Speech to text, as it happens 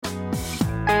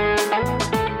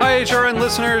HRN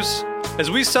listeners.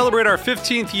 As we celebrate our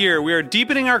 15th year, we are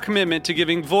deepening our commitment to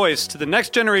giving voice to the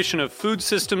next generation of food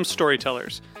systems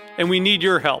storytellers, and we need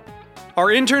your help. Our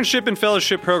internship and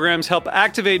fellowship programs help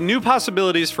activate new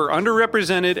possibilities for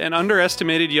underrepresented and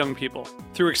underestimated young people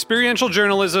through experiential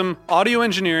journalism, audio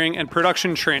engineering, and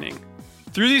production training.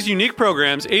 Through these unique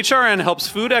programs, HRN helps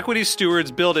food equity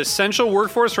stewards build essential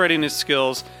workforce readiness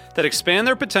skills that expand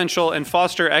their potential and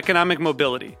foster economic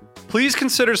mobility. Please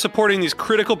consider supporting these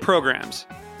critical programs.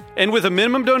 And with a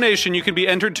minimum donation, you can be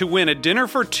entered to win a dinner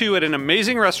for two at an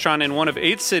amazing restaurant in one of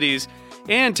 8 cities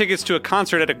and tickets to a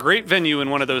concert at a great venue in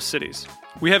one of those cities.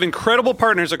 We have incredible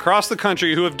partners across the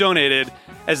country who have donated,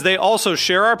 as they also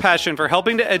share our passion for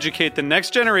helping to educate the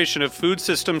next generation of food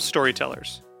systems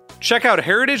storytellers. Check out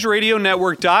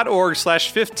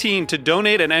heritageradionetwork.org/15 to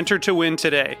donate and enter to win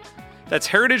today. That's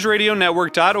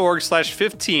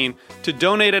heritageradionetwork.org/15 to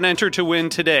donate and enter to win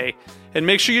today. And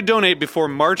make sure you donate before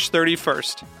March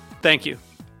 31st. Thank you.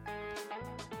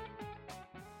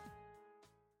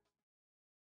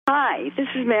 Hi, this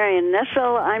is Marion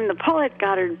Nessel. I'm the Paulette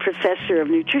Goddard Professor of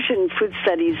Nutrition, Food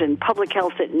Studies, and Public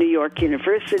Health at New York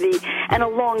University, and a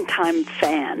longtime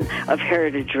fan of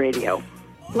Heritage Radio.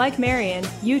 Like Marion,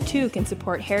 you too can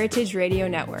support Heritage Radio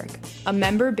Network, a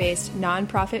member-based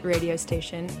nonprofit radio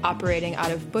station operating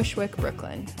out of Bushwick,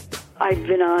 Brooklyn. I've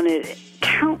been on it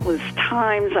countless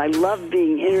times. I love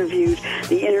being interviewed.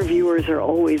 The interviewers are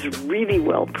always really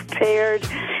well prepared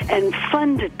and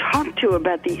fun to talk to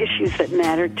about the issues that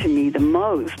matter to me the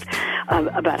most,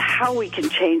 about how we can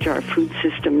change our food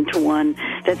system to one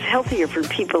that's healthier for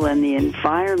people and the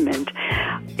environment.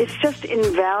 It's just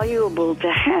invaluable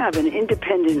to have an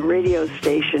independent radio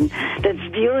station that's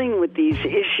dealing with these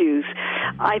issues.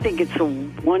 I think it's a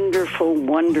wonderful,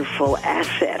 wonderful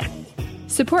asset.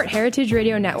 Support Heritage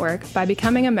Radio Network by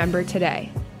becoming a member today.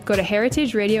 Go to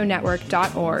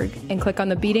heritageradionetwork.org and click on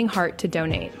the beating heart to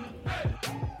donate.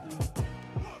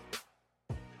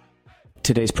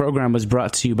 Today's program was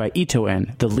brought to you by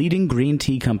Itoen, the leading green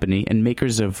tea company and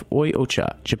makers of Oi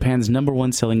Ocha, Japan's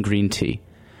 #1 selling green tea.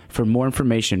 For more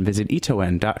information, visit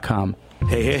itoen.com.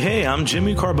 Hey, I'm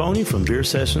Jimmy Carboni from Beer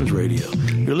Sessions Radio.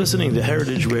 You're listening to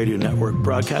Heritage Radio Network,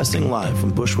 broadcasting live from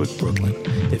Bushwick, Brooklyn.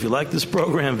 If you like this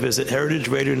program, visit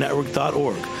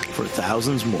heritageradionetwork.org for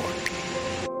thousands more.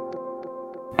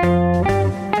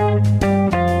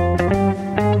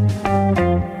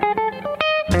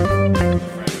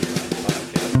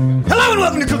 Hello and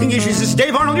welcome to Cooking Issues. This is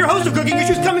Dave Arnold, your host of Cooking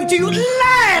Issues, coming to you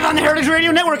live on the Heritage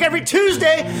Radio Network every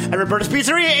Tuesday at Roberta's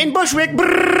Pizzeria in Bushwick,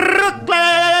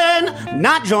 Brooklyn.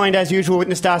 Not joined, as usual, with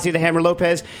Nastasia the Hammer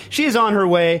Lopez. She is on her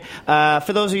way.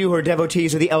 For those of you who are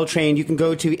devotees of the L Train, you can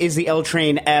go to Is the L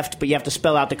Train Effed, but you have to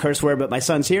spell out the curse word. But my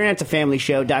son's here, and it's a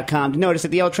familyshow.com to notice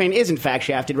that the L Train is, in fact,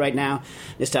 shafted right now.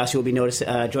 Nastasia will be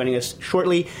joining us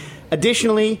shortly.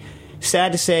 Additionally,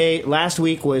 sad to say, last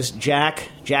week was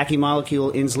Jackie Molecule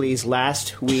Inslee's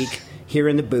last week here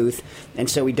in the booth, and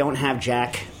so we don't have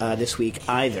Jack this week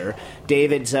either.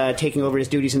 David's taking over his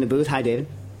duties in the booth. Hi, David.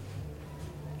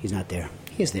 He's not there.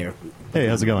 He is there. Hey,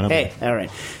 how's it going? Hey, all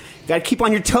right. Got to keep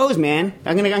on your toes, man.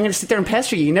 I'm gonna sit there and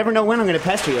pester you. You never know when I'm gonna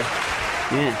pester you.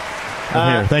 Yeah.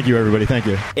 I'm here. Thank you, everybody. Thank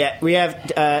you. Yeah, we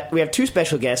have two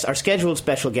special guests, our scheduled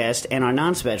special guest and our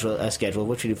non-scheduled schedule.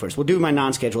 What should we do first? We'll do my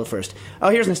non-scheduled first. Oh,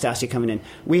 here's Nastasia coming in.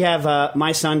 We have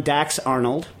my son, Dax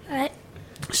Arnold. What?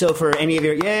 So for any of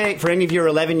your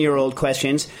 11-year-old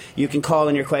questions, you can call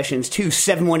in your questions to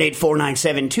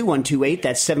 718-497-2128.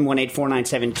 That's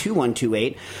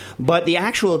 718-497-2128. But the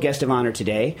actual guest of honor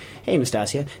today, hey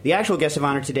Nastasia, the actual guest of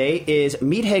honor today is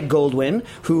Meathead Goldwyn,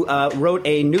 who wrote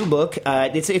a new book.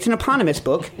 It's an eponymous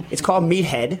book. It's called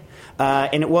Meathead,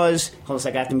 and it was. Hold on a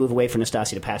second, I have to move away for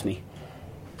Nastasia to pass me.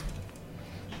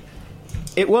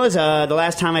 It was, the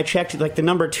last time I checked, like the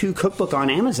 #2 cookbook on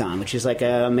Amazon, which is like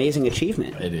an amazing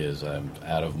achievement. It is. I'm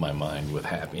out of my mind with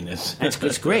happiness.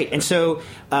 It's great. And so,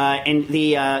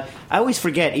 I always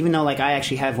forget, even though like I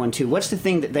actually have one too, what's the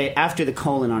thing that they, after the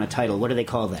colon on a title, what do they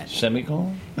call that?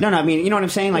 Semicolon? No, I mean, you know what I'm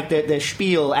saying? Like the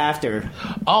spiel after.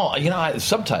 Oh,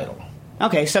 subtitle.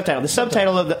 Okay, subtitle. The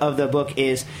subtitle of the book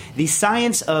is The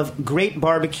Science of Great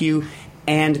Barbecue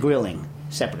and Grilling.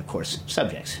 Separate, of course,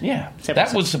 subjects. Yeah.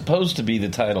 Separate was supposed to be the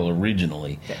title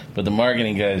originally, but the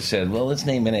marketing guys said, well, let's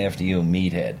name it after you,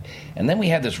 Meathead. And then we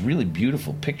had this really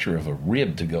beautiful picture of a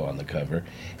rib to go on the cover,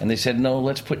 and they said, no,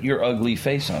 let's put your ugly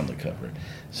face on the cover.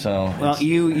 So, well,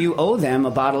 you owe them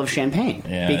a bottle of champagne.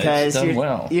 Yeah, because it's done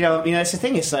well. You know, that's the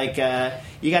thing. It's like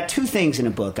you got two things in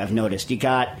a book, I've noticed. You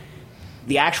got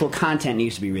the actual content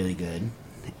needs to be really good,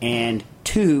 and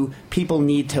 2, people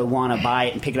need to want to buy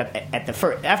it and pick it up at the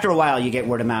first. After a while, you get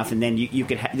word of mouth, and then you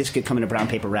could this could come in a brown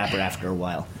paper wrapper after a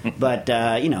while. But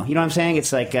you know what I'm saying?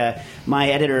 It's like my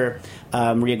editor,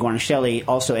 Maria Guarnaschelli,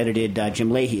 also edited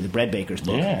Jim Leahy, the Bread Baker's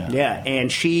book. Yeah,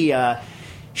 and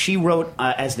she wrote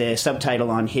as the subtitle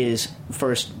on his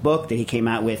first book that he came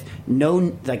out with,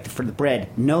 for the bread,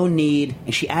 no need,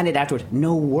 and she added afterwards,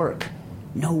 no work.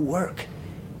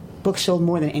 Book sold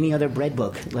more than any other bread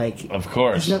book. Of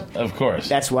course.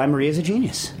 That's why Maria's a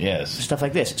genius. Yes. Stuff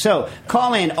like this. So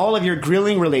call in all of your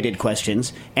grilling-related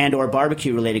questions and or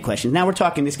barbecue-related questions. Now we're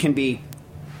talking. This can be.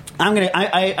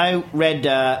 I read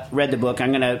the book.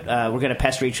 we're gonna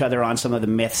pester each other on some of the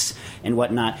myths and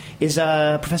whatnot. Is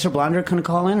Professor Blonder going to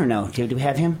call in or no? Do we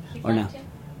have him or no?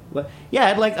 Well, yeah,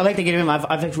 I'd like to get him.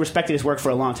 I've respected his work for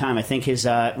a long time. I think his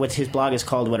blog is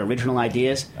called Original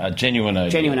Ideas. Genuine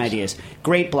Ideas. Genuine Ideas.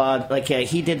 Great blog.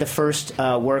 He did the first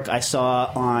work I saw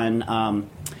on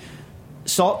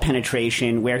salt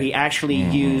penetration, where he actually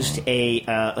used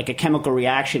a chemical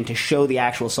reaction to show the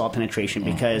actual salt penetration,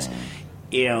 because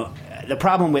the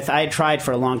problem with I had tried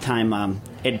for a long time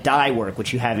dye work,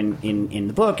 which you have in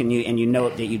the book, and you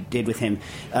note that you did with him.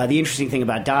 The interesting thing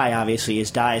about dye, obviously,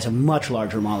 is dye is a much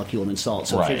larger molecule than salt.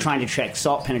 So if you're trying to check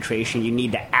salt penetration, you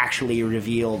need to actually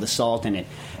reveal the salt in it.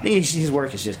 I think his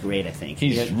work is just great, I think.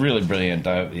 He's really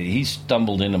brilliant. He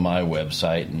stumbled into my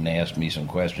website and asked me some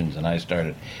questions, and I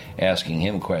started asking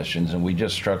him questions, and we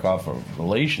just struck off a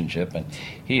relationship, and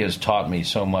he has taught me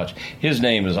so much. His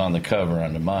name is on the cover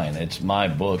under mine. It's my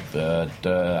book that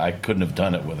I couldn't have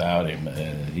done it without him.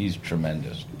 He's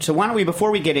tremendous. So why don't we,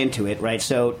 before we get into it, right,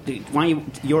 so why don't you,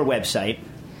 your website,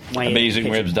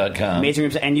 AmazingRibs.com. Amazing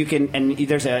Ribs, and you can, and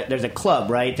there's a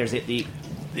club, right? There's the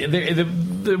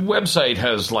website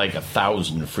has like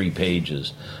 1,000 free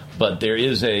pages, but there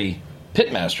is a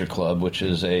Pitmaster Club, which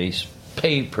is a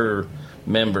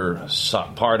pay-per-member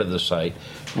part of the site,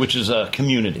 which is a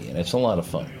community, and it's a lot of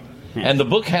fun. Yeah. And the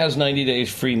book has 90 days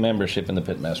free membership in the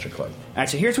Pitmaster Club. All right,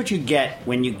 so here's what you get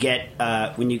when you get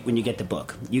when you get the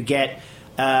book. You get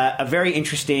a very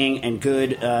interesting and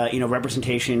good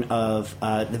representation of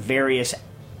the various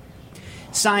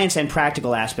science and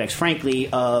practical aspects, frankly,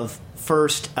 of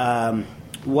first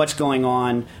what's going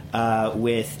on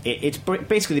with it. It's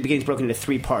basically the beginning's broken into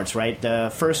 3 parts, right?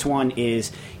 The first one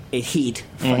is heat,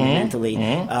 fundamentally,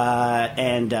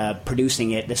 and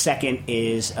producing it. The second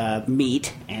is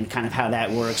meat and kind of how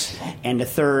that works. And the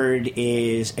third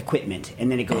is equipment. And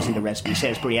then it goes into recipes. So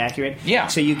it's pretty accurate. Yeah.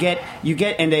 So you get,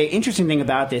 and the interesting thing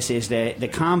about this is that the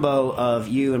combo of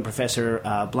you and Professor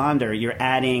Blonder, you're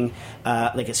adding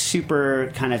like a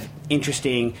super kind of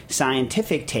interesting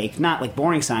scientific take, not like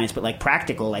boring science, but like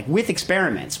practical, like with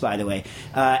experiments, by the way,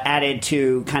 added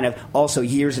to kind of also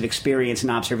years of experience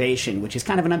and observation, which is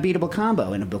kind of an unbeatable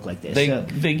combo in a book like this.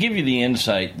 They give you the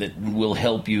insight that will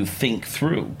help you think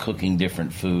through cooking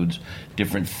different foods,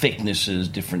 different thicknesses,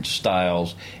 different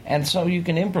styles, and so you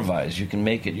can improvise. You can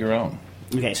make it your own.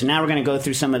 Okay, so now we're going to go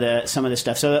through some of the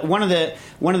stuff. So one of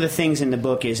the things in the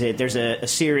book is that there's a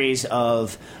series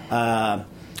of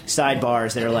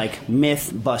sidebars that are like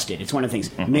myth busted. It's one of the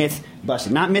things. Myth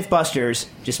busted, not Mythbusters,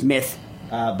 just myth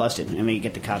busted. Let me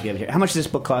get the copy of it here. How much does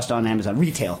this book cost on Amazon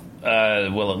retail?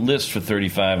 Well, it lists for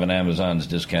 $35, and Amazon's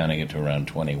discounting it to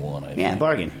around $21. I think. Yeah,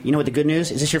 bargain. You know what the good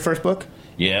news is? This your first book?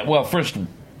 Yeah. Well, first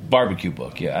barbecue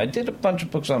book. Yeah, I did a bunch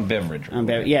of books on beverage.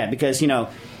 Yeah, because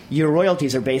your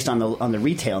royalties are based on the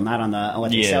retail, not on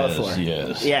what they sell it for.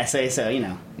 Yes. Yeah. So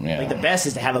like the best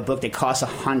is to have a book that costs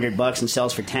 $100 and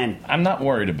sells for $10. I'm not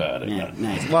worried about it. Yeah,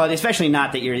 nice. Well, especially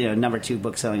not that you're number 2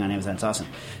 book selling on Amazon. It's awesome.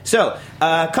 So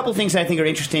a couple of things that I think are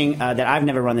interesting that I've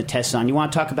never run the tests on. You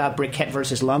want to talk about briquette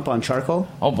versus lump on charcoal?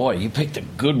 Oh boy, you picked a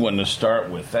good one to start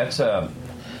with. That's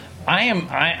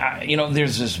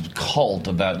there's this cult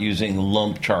about using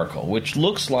lump charcoal, which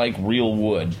looks like real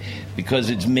wood because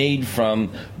it's made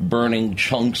from burning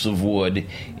chunks of wood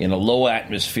in a low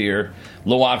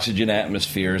oxygen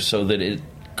atmosphere, so that it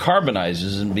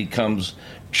carbonizes and becomes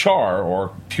char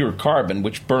or pure carbon,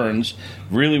 which burns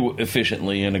really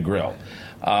efficiently in a grill.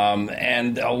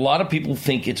 And a lot of people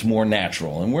think it's more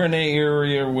natural. And we're in an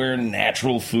area where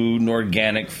natural food and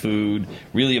organic food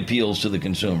really appeals to the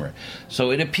consumer. So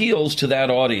it appeals to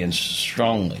that audience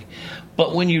strongly.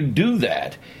 But when you do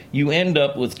that, you end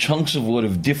up with chunks of wood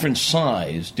of different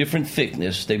size, different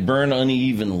thickness. They burn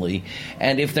unevenly.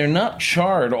 And if they're not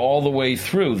charred all the way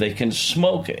through, they can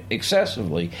smoke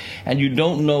excessively. And you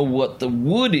don't know what the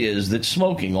wood is that's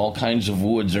smoking. All kinds of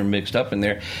woods are mixed up in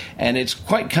there. And it's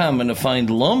quite common to find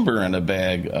lumber in a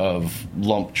bag of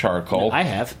lump charcoal. I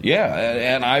have. Yeah,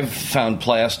 and I've found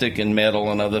plastic and metal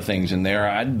and other things in there.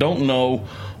 I don't know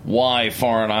why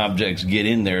foreign objects get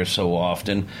in there so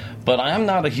often, but I'm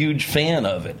not a huge fan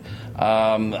of it.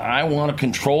 I want to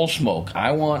control smoke.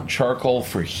 I want charcoal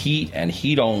for heat and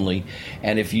heat only.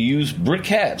 And if you use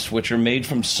briquettes, which are made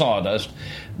from sawdust,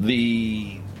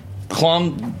 the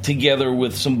clumped together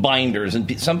with some binders,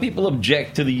 and some people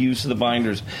object to the use of the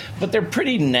binders, but they're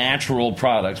pretty natural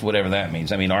products, whatever that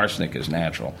means. I mean, arsenic is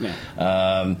natural.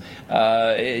 Yeah.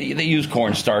 They use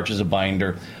cornstarch as a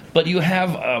binder, but you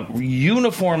have a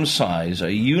uniform size,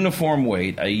 a uniform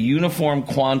weight, a uniform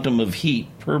quantum of heat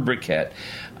per briquette.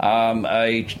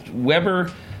 A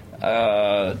Weber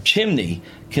chimney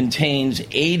contains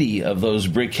 80 of those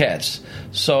briquettes.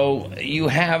 So you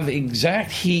have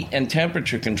exact heat and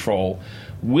temperature control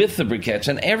with the briquettes.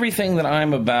 And everything that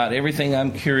I'm about, everything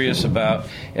I'm curious about,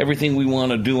 everything we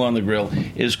want to do on the grill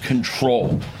is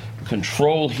control.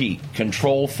 Control heat,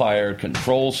 control fire,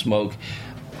 control smoke.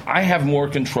 I have more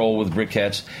control with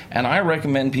briquettes, and I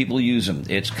recommend people use them.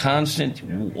 It's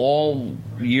constant all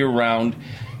year round.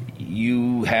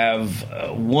 You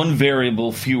have one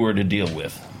variable fewer to deal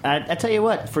with. I tell you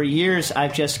what, for years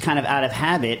I've just kind of out of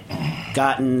habit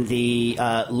gotten the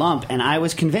lump, and I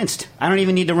was convinced. I don't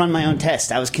even need to run my own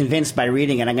test. I was convinced by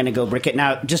reading it, I'm going to go briquette.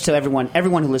 Now, just so everyone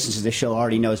who listens to this show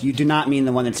already knows, you do not mean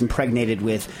the one that's impregnated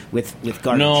with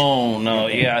garbage. No,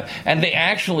 yeah. And they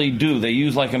actually do. They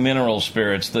use like a mineral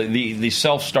spirits. The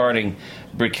self-starting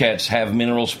briquettes have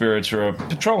mineral spirits or a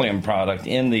petroleum product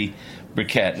in the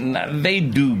briquette, and they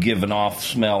do give an off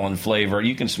smell and flavor.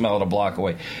 You can smell it a block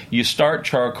away. You start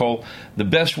charcoal. The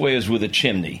best way is with a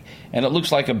chimney, and it looks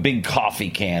like a big coffee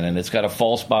can, and it's got a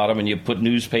false bottom, and you put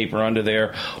newspaper under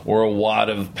there or a wad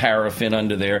of paraffin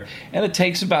under there, and it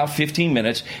takes about 15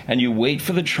 minutes, and you wait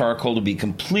for the charcoal to be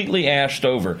completely ashed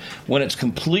over. When it's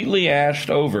completely ashed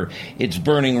over, it's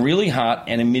burning really hot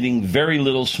and emitting very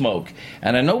little smoke.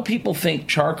 And I know people think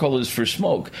charcoal is for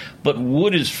smoke, but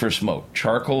wood is for smoke.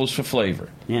 Charcoal is for flavor.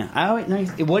 Yeah.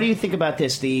 What do you think about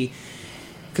this?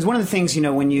 Because one of the things,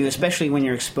 especially when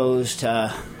you're exposed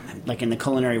to, like in the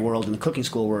culinary world, in the cooking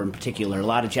school world in particular, a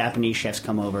lot of Japanese chefs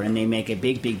come over and they make a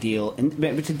big deal, and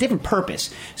it's a different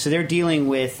purpose. So they're dealing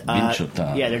with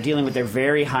binchotan. Yeah, they're dealing with their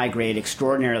very high grade,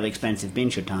 extraordinarily expensive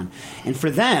binchotan, and for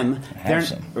them,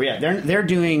 they're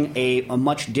doing a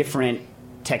much different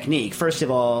technique. First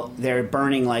of all, they're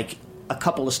burning like a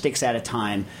couple of sticks at a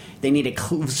time. They need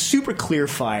a super clear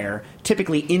fire,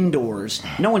 typically indoors.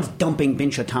 No one's dumping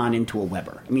binchotan into a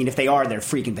Weber. I mean, if they are, they're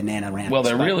freaking banana rampants. Well,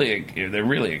 they're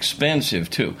really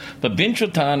expensive too. But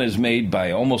binchotan is made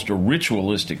by almost a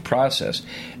ritualistic process,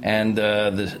 and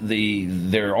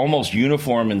they're almost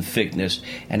uniform in thickness.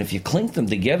 And if you clink them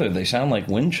together, they sound like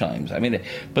wind chimes. I mean,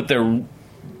 but they're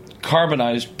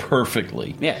carbonized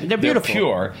perfectly. Yeah, they're beautiful. They're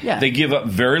pure. Yeah. They give up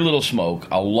very little smoke,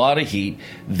 a lot of heat.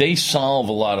 They solve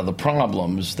a lot of the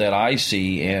problems that I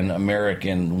see in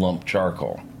American lump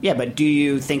charcoal. Yeah, but do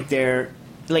you think they're,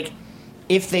 like,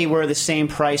 if they were the same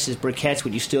price as briquettes,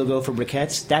 would you still go for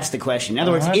briquettes? That's the question. In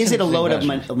other words, is it a load of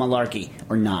malarkey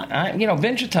or not?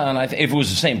 Binchotan, if it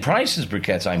was the same price as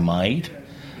briquettes, I might.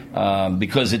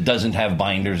 Because it doesn't have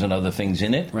binders and other things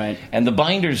in it. Right. And the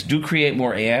binders do create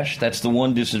more ash. That's the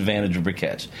one disadvantage of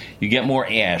briquettes. You get more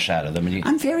ash out of them.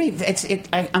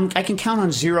 I can count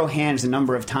on zero hands the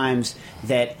number of times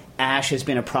that ash has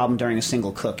been a problem during a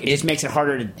single cook. It just makes it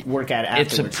harder to work at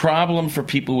afterwards. It's a problem for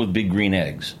people with big green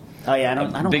eggs. Oh, yeah, I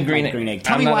don't like green egg.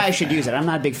 Tell me why I should use it. I'm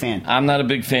not a big fan. I'm not a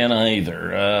big fan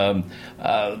either.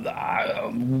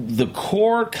 The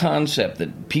core concept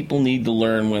that people need to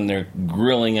learn when they're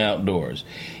grilling outdoors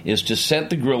is to set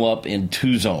the grill up in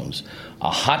two zones, a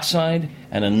hot side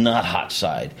and a not hot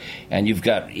side. And you've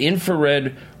got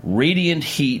infrared radiant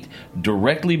heat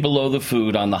directly below the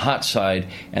food on the hot side,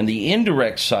 and the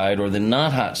indirect side, or the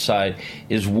not hot side,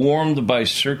 is warmed by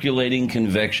circulating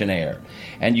convection air.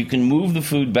 And you can move the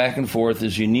food back and forth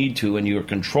as you need to, and you're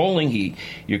controlling heat.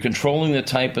 You're controlling the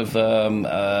type of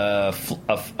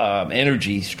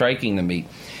energy striking the meat.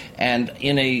 And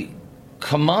in a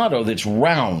Kamado that's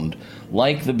round,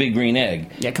 like the big green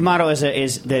egg. Yeah, Kamado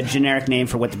is the generic name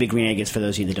for what the big green egg is, for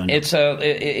those of you that don't know.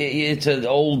 It's an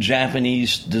old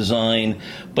Japanese design,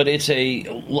 but it's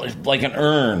like an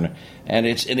urn, and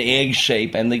it's an egg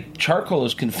shape, and the charcoal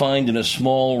is confined in a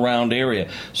small round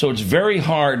area. So it's very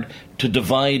hard to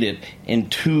divide it in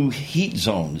two heat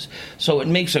zones. So it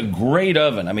makes a great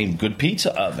oven. I mean, good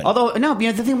pizza oven. Although, no,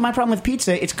 the thing, my problem with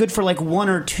pizza, it's good for like one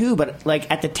or two, but like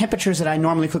at the temperatures that I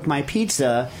normally cook my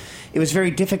pizza, it was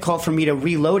very difficult for me to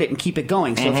reload it and keep it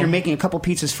going. So if you're making a couple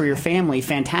pizzas for your family,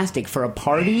 fantastic. For a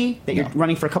party that you're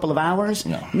running for a couple of hours,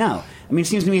 no. I mean, it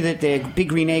seems to me that the Big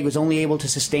Green Egg was only able to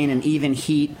sustain an even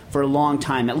heat for a long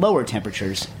time at lower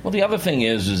temperatures. Well, the other thing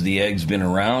is the egg's been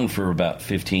around for about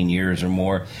 15 years or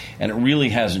more, and it really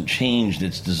hasn't changed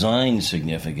its design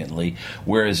significantly,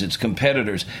 whereas its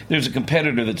competitors, there's a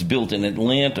competitor that's built in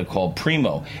Atlanta called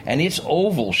Primo, and it's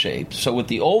oval shaped. So with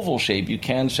the oval shape, you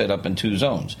can set up in 2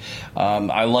 zones.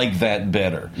 I like that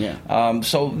better. Yeah.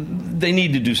 So they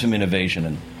need to do some innovation.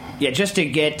 And yeah, just to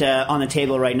get on the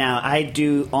table right now, I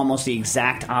do almost the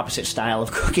exact opposite style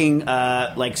of cooking.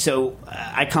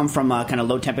 I come from a kind of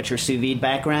low-temperature sous vide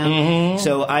background,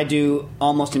 so I do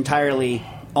almost entirely,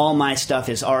 all my stuff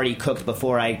is already cooked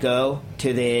before I go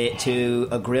to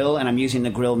a grill, and I'm using the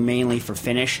grill mainly for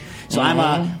finish. So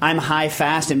I'm high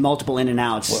fast and multiple in and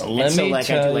outs. Well, I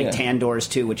do tandoors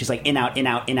too, which is like in out, in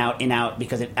out, in out, in out,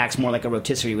 because it acts more like a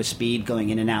rotisserie with speed going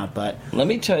in and out. But let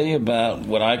me tell you about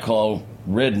what I call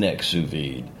redneck sous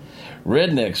vide.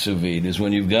 Redneck sous vide is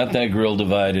when you've got that grill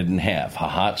divided in half, a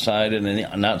hot side and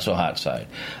a not so hot side.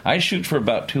 I shoot for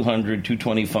about 200,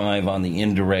 225 on the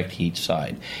indirect heat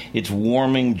side. It's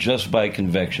warming just by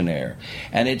convection air.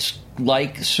 And it's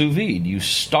like sous vide. You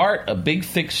start a big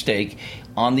thick steak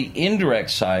on the indirect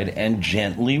side and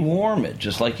gently warm it,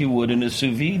 just like you would in a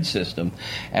sous vide system.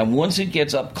 And once it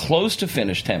gets up close to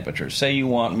finished temperature, say you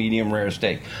want medium rare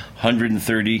steak,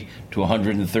 130 to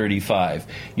 135,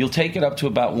 you'll take it up to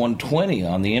about 120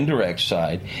 on the indirect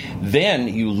side. Then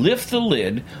you lift the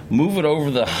lid, move it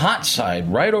over the hot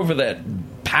side, right over that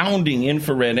pounding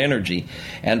infrared energy,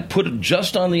 and put it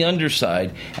just on the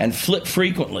underside and flip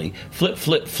frequently. Flip,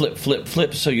 flip, flip, flip,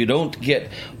 flip, so you don't get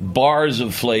bars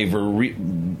of flavor,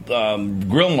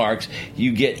 grill marks.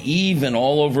 You get even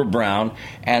all over brown,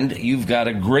 and you've got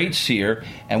a great sear.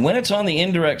 And when it's on the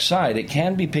indirect side, it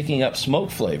can be picking up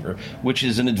smoke flavor, which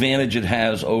is an advantage it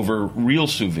has over real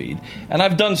sous vide. And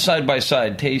I've done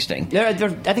side-by-side tasting. I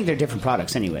think they're different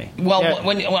products anyway. Well,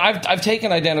 I've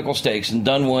taken identical steaks and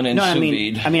done one in sous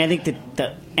vide. I mean, I think that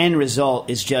the end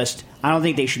result is just, I don't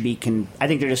think they should be, I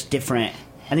think they're just different.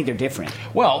 I think they're different.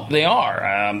 Well, they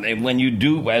are. When you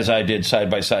do, as I did,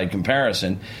 side-by-side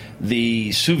comparison,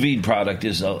 the sous vide product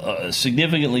is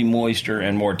significantly moister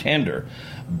and more tender.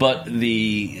 But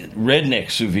the redneck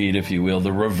sous vide, if you will,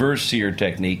 the reverse sear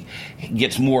technique,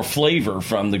 gets more flavor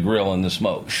from the grill and the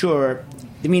smoke. Sure.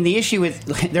 I mean, the issue with,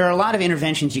 there are a lot of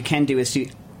interventions you can do with sous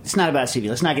vide. It's not about sous vide.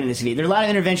 Let's not get into sous vide. There are a lot of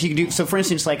interventions you can do. So, for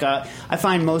instance, I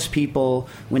find most people,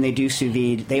 when they do sous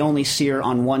vide, they only sear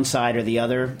on one side or the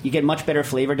other. You get much better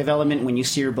flavor development when you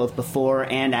sear both before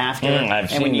and after.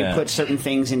 And when you put certain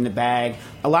things in the bag.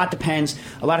 A lot depends.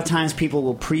 A lot of times people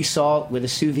will pre-salt with a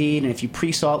sous vide, and if you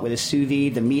pre-salt with a sous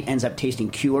vide, the meat ends up tasting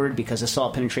cured because the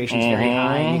salt penetration is very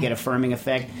high, and you get a firming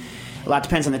effect. A lot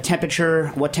depends on the temperature,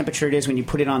 what temperature it is when you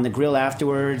put it on the grill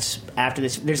afterwards. After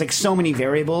this, there's so many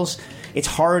variables. It's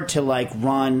hard to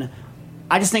run.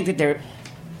 I just think that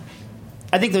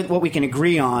I think that what we can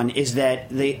agree on is that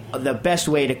the best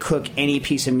way to cook any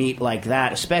piece of meat like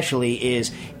that, especially,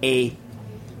 is a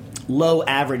low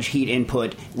average heat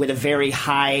input with a very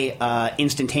high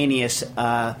instantaneous.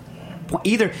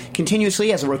 Either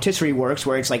continuously, as a rotisserie works,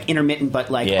 where it's intermittent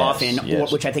but often,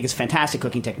 which I think is a fantastic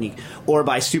cooking technique, or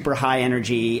by super high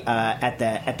energy at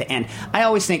the end. I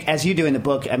always think, as you do in the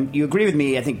book, you agree with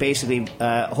me, I think, basically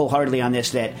wholeheartedly on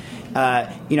this, that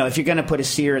if you're going to put a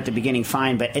sear at the beginning,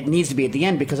 fine, but it needs to be at the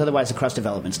end, because otherwise the crust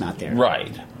development's not there.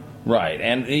 Right.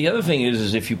 And the other thing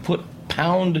is if you put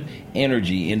pound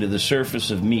energy into the surface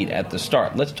of meat at the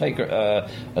start. Let's take a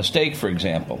steak, for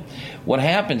example. What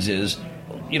happens is,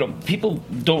 people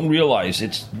don't realize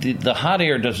it's the hot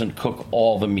air doesn't cook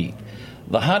all the meat.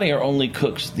 The hot air only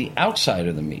cooks the outside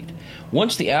of the meat.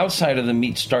 Once the outside of the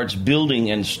meat starts building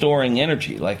and storing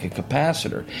energy, like a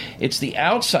capacitor, it's the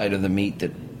outside of the meat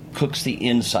that cooks the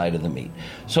inside of the meat.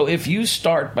 So if you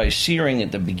start by searing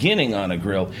at the beginning on a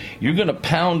grill, you're going to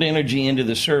pound energy into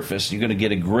the surface. You're going to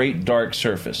get a great dark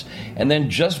surface. And then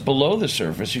just below the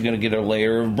surface, you're going to get a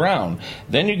layer of brown.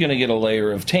 Then you're going to get a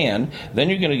layer of tan. Then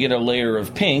you're going to get a layer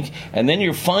of pink. And then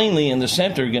you're finally in the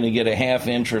center going to get a half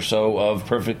inch or so of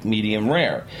perfect medium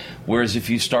rare. Whereas if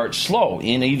you start slow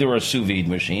in either a sous vide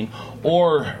machine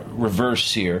or reverse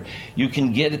sear, you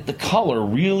can get the color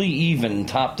really even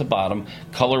top to bottom.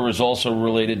 Color is also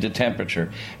related to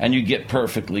temperature, and you get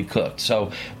perfectly cooked.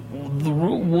 So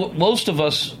most of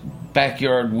us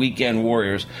backyard weekend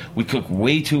warriors, we cook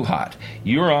way too hot.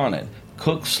 You're on it.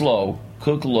 Cook slow,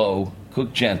 cook low,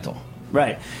 cook gentle.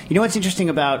 Right. You know what's interesting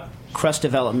about crust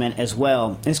development as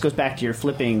well. And this goes back to your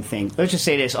flipping thing. Let's just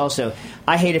say this also.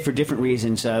 I hate it for different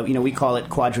reasons. We call it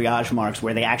quadrillage marks,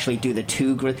 where they actually do the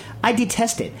two. I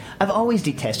detest it. I've always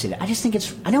detested it. I just think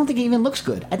I don't think it even looks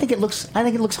good. I think it looks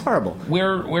horrible.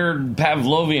 We're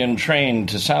Pavlovian trained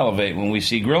to salivate when we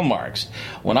see grill marks.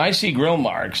 When I see grill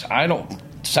marks, I don't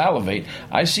salivate.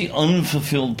 I see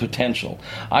unfulfilled potential.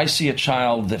 I see a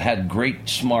child that had great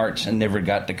smarts and never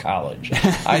got to college.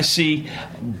 I see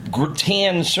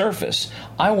tan surface.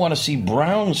 I want to see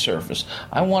brown surface.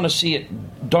 I want to see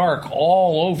it dark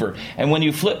all over. And when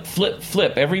you flip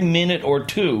every minute or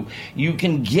two, you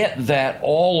can get that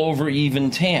all over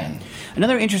even tan.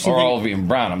 Another interesting thing. Or all over even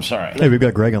brown, I'm sorry. Hey, we've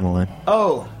got Greg on the line.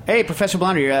 Oh, hey, Professor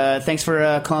Blonder. Thanks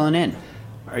for calling in.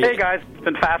 Hey guys, it's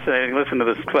been fascinating listening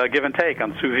to this give and take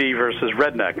on sous vide versus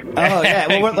redneck. Oh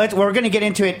yeah, well we're going to get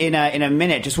into it in a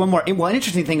minute. Just one more. Well, an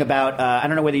interesting thing about I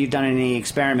don't know whether you've done any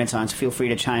experiments on, so feel free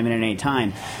to chime in at any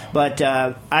time. But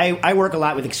I work a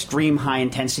lot with extreme high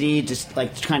intensity, just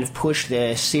like to kind of push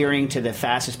the searing to the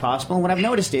fastest possible. And what I've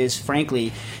noticed is,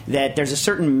 frankly, that there's a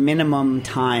certain minimum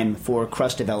time for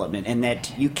crust development, and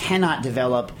that you cannot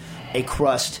develop a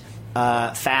crust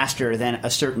faster than a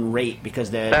certain rate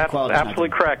because the quality. That's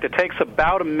absolutely correct. It takes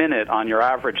about a minute on your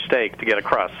average steak to get a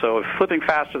crust. So if flipping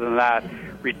faster than that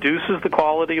reduces the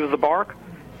quality of the bark,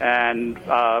 and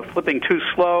flipping too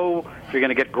slow, you're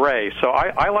going to get gray. So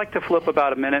I like to flip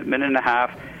about a minute and a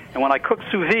half. And when I cook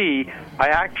sous vide, I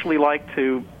actually like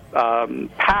to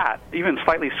pat, even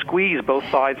slightly squeeze both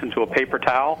sides into a paper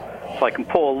towel, so I can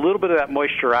pull a little bit of that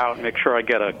moisture out and make sure I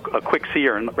get a quick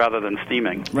sear rather than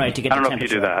steaming. Right, to get I don't the know if you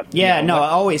temperature. do that. Yeah, no,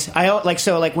 always. When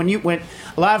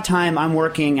a lot of time I'm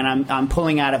working and I'm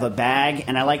pulling out of a bag,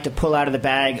 and I like to pull out of the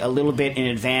bag a little bit in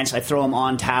advance. I throw them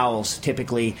on towels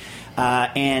typically,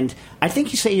 and I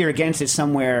think you say you're against it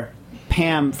somewhere,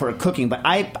 Pam, for cooking, but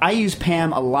I use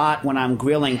Pam a lot when I'm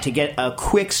grilling to get a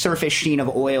quick surface sheen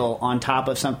of oil on top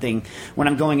of something when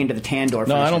I'm going into the tandoor.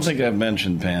 No, I don't think I've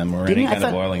mentioned Pam or any kind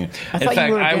of oiling. In fact,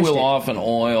 I will often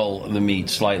oil the meat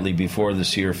slightly before the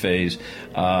sear phase,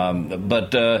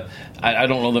 but I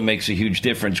don't know that makes a huge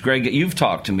difference. Greg, you've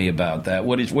talked to me about that.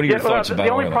 What are your thoughts about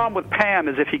the only oiling? problem with Pam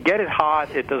is if you get it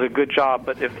hot, it does a good job,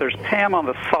 but if there's Pam on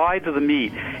the sides of the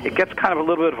meat, it gets kind of a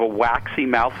little bit of a waxy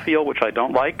mouthfeel, which I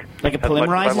don't like. Like it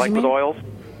polymerizes, I like with oils.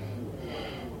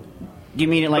 Do you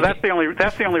mean it like? So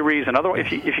that's the only reason. Otherwise,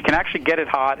 if you can actually get it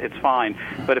hot, it's fine.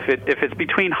 But if it's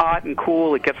between hot and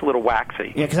cool, it gets a little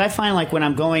waxy. Yeah, because I find like when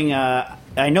I'm going,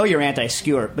 I know you're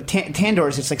anti-skewer, but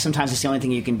tandoors, it's like sometimes it's the only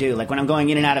thing you can do. Like when I'm going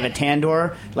in and out of a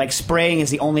tandoor, like spraying is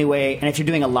the only way. And if you're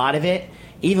doing a lot of it,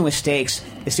 even with steaks,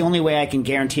 it's the only way I can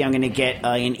guarantee I'm going to get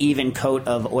an even coat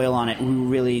of oil on it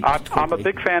really quickly. I'm a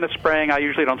big fan of spraying. I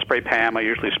usually don't spray Pam. I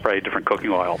usually spray different cooking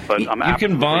oil. But I'm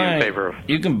absolutely in favor of...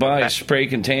 You can buy spray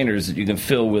containers that you can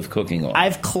fill with cooking oil.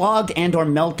 I've clogged and or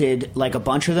melted like a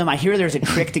bunch of them. I hear there's a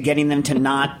trick to getting them to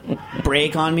not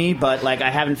break on me, but like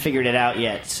I haven't figured it out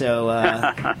yet. So,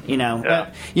 you're talking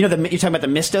about the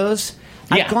Mistos?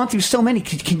 Yeah. I've gone through so many.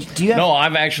 Do you have... No,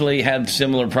 I've actually had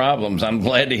similar problems. I'm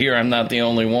glad to hear I'm not the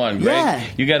only one. Greg, yeah.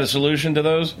 You got a solution to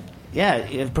those?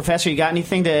 Yeah. Professor, you got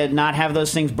anything to not have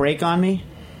those things break on me?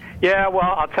 Yeah, well,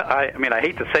 I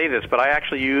hate to say this, but I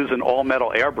actually use an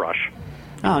all-metal airbrush.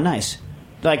 Oh, nice.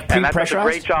 Like pre-pressurized? And that does a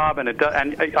great job,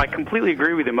 and I completely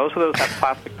agree with you. Most of those have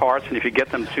plastic parts, and if you get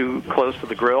them too close to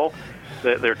the grill,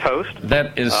 they're toast.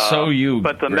 That is so you,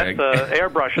 But the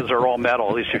airbrushes are all metal,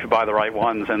 at least if you buy the right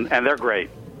ones, and they're great.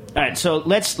 All right, so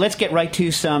let's get right to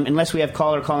some, unless we have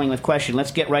caller calling with question, let's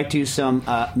get right to some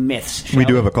myths. We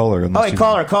do have a caller. Oh, hey,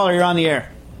 caller, you're on the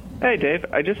air. Hey, Dave.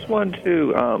 I just wanted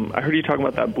to, I heard you talking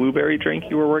about that blueberry drink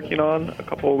you were working on a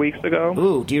couple of weeks ago.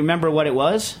 Ooh, do you remember what it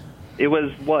was? It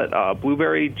was,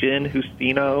 blueberry gin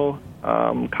Justino,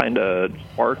 kind of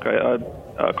spark,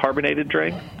 carbonated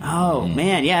drink. Oh,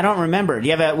 man. Yeah, I don't remember. Do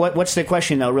you have what's the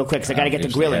question, though, real quick, because I got to get to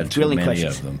grilling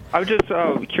questions. I was just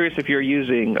curious if you're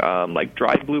using,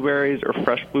 dried blueberries or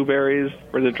fresh blueberries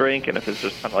for the drink, and if it's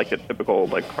just kind of like a typical,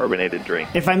 carbonated drink.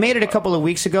 If I made it a couple of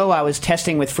weeks ago, I was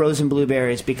testing with frozen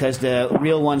blueberries because the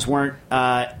real ones weren't,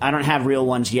 I don't have real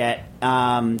ones yet. So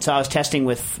I was testing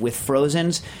with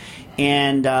frozens.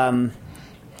 And,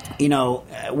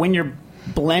 when you're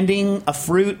blending a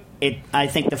fruit, I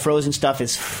think the frozen stuff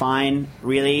is fine,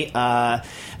 really,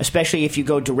 especially if you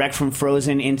go direct from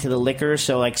frozen into the liquor.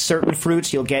 So, like certain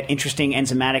fruits, you'll get interesting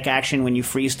enzymatic action when you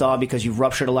freeze thaw because you've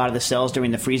ruptured a lot of the cells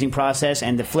during the freezing process,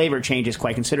 and the flavor changes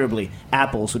quite considerably.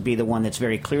 Apples would be the one that's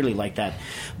very clearly like that.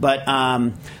 But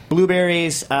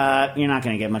blueberries, you're not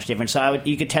going to get much difference. So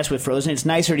you could test with frozen. It's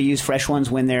nicer to use fresh ones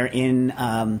when they're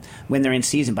in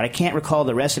season, but I can't recall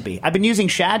the recipe. I've been using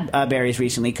shad berries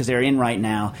recently because they're in right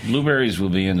now. Blueberries will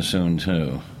be in soon,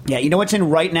 too. Yeah, you know what's in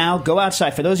right now? Go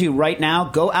outside. For those of you right now,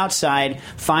 go outside,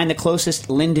 find the closest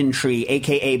linden tree,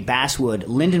 a.k.a. basswood.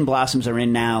 Linden blossoms are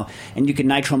in now, and you can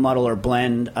nitro muddle or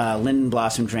blend linden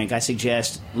blossom drink. I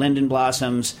suggest linden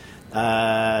blossoms, 2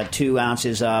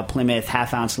 ounces Plymouth,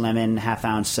 half-ounce lemon,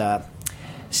 half-ounce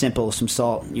simple, some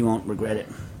salt. You won't regret it.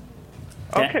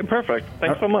 Okay, perfect.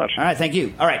 Thanks so much. All right, thank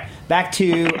you. All right, back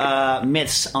to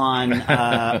myths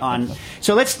on.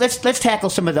 So let's tackle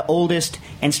some of the oldest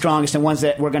and strongest and ones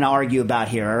that we're going to argue about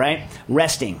here. All right,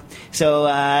 resting. So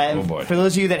for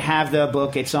those of you that have the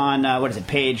book, it's on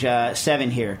page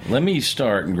 7 here. Let me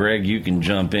start, and Greg, you can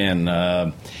jump in.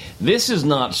 This is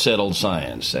not settled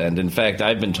science, and in fact,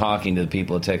 I've been talking to the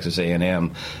people at Texas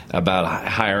A&M about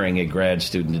hiring a grad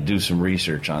student to do some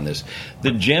research on this. The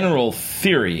general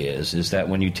theory is that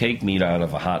when you take meat out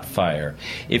of a hot fire,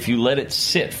 if you let it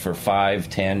sit for 5,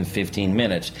 10, 15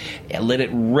 minutes, and let it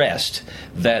rest,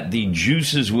 that the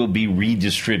juices will be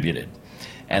redistributed,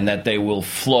 and that they will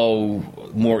flow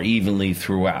more evenly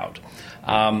throughout.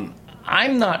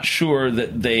 I'm not sure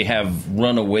that they have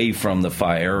run away from the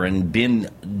fire and been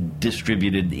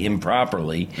distributed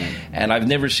improperly, and I've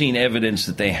never seen evidence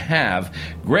that they have.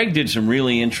 Greg did some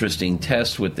really interesting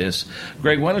tests with this.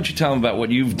 Greg, why don't you tell them about what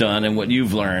you've done and what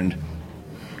you've learned?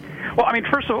 Well, I mean,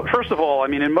 first of all, I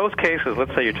mean, in most cases,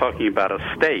 let's say you're talking about a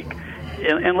steak,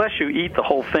 unless you eat the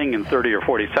whole thing in 30 or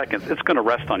 40 seconds, it's going to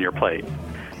rest on your plate.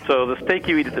 So the steak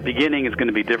you eat at the beginning is going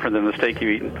to be different than the steak you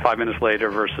eat 5 minutes later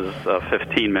versus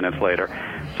 15 minutes later.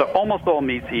 So almost all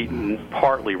meat's eaten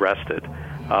partly rested.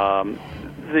 The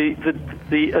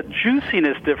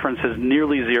juiciness difference is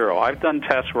nearly zero. I've done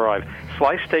tests where I've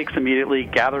sliced steaks immediately,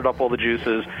 gathered up all the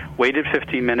juices, waited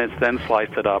 15 minutes, then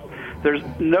sliced it up. There's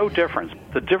no difference.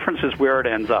 The difference is where it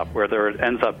ends up, whether it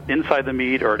ends up inside the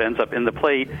meat or it ends up in the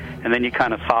plate, and then you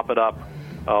kind of sop it up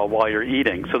while you're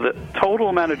eating. So the total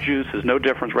amount of juice is no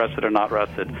difference rested or not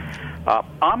rested.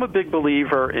 I'm a big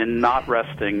believer in not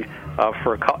resting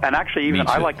and actually even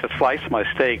I like to slice my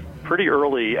steak pretty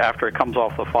early after it comes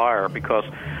off the fire because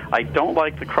I don't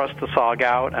like the crust to sog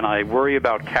out, and I worry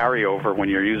about carryover when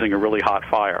you're using a really hot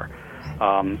fire.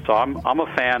 So I'm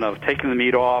a fan of taking the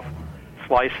meat off,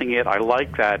 slicing it. I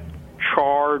like that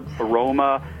charred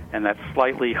aroma and that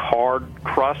slightly hard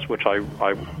crust, which I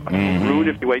ruin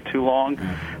if you wait too long.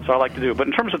 So I like to do it. But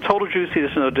in terms of total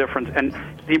juiciness, there's no difference. And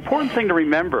the important thing to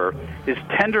remember is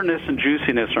tenderness and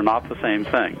juiciness are not the same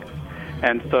thing.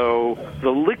 And so the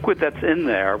liquid that's in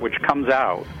there, which comes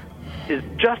out, is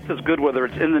just as good whether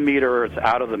it's in the meat or it's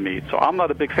out of the meat. So I'm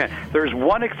not a big fan. There's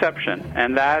one exception,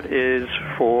 and that is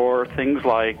for things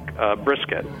like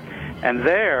brisket. And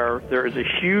there is a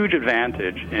huge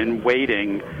advantage in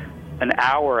waiting an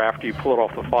hour after you pull it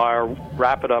off the fire,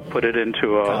 wrap it up, put it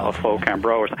into a faux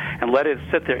cambreau, and let it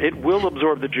sit there. It will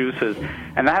absorb the juices,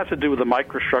 and that has to do with the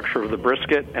microstructure of the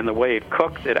brisket and the way it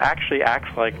cooks. It actually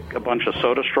acts like a bunch of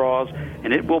soda straws,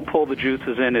 and it will pull the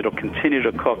juices in. It'll continue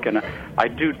to cook, and I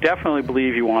do definitely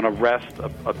believe you want to rest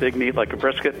a big meat like a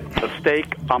brisket. A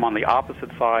steak, I'm on the opposite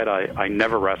side. I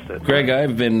never rest it. Greg,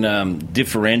 I've been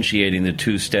differentiating the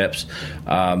two steps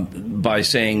by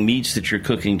saying meats that you're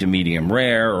cooking to medium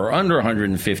rare or under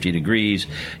 150 degrees,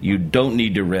 you don't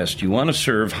need to rest. You want to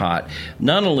serve hot.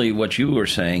 Not only what you were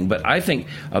saying, but I think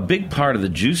a big part of the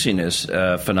juiciness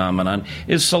phenomenon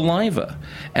is saliva.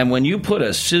 And when you put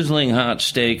a sizzling hot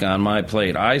steak on my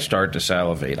plate, I start to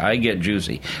salivate. I get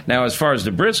juicy. Now, as far as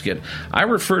the brisket, I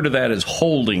refer to that as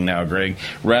holding now, Greg,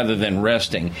 rather than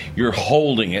resting. You're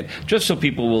holding it just so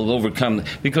people will overcome,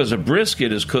 because a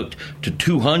brisket is cooked to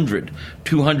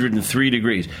 203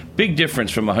 degrees. Big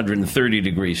difference from 130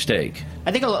 degree steak.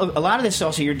 I think a lot of this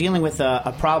also, you're dealing with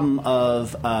a problem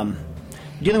of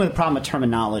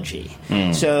terminology.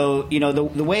 So,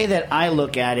 the way that I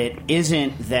look at it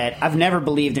isn't that I've never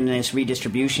believed in this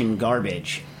redistribution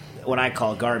garbage, what I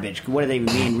call garbage. What do they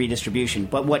mean, redistribution?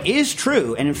 But what is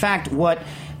true, and in fact what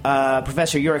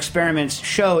Professor, your experiments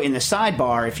show in the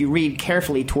sidebar, if you read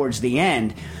carefully towards the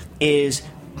end, is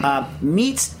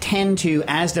meats tend to,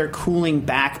 as they're cooling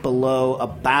back below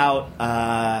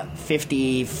about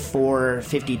 54,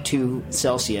 52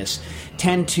 Celsius,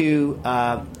 tend to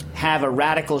have a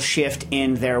radical shift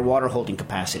in their water holding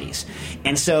capacities.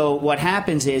 And so what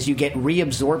happens is you get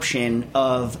reabsorption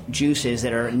of juices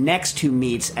that are next to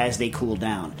meats as they cool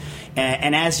down.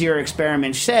 And as your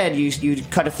experiment said, you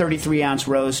cut a 33-ounce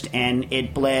roast, and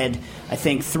it bled, I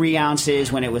think, 3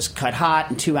 ounces when it was cut hot,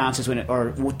 and 2 ounces when it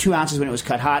was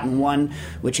cut hot, and 1,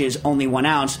 which is only 1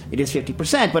 ounce. It is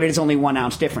 50%, but it is only 1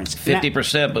 ounce difference.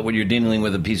 50%, but when you're dealing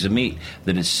with a piece of meat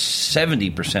that is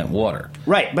 70% water.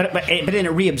 Right, but then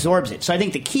it reabsorbs it. So I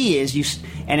think the key is,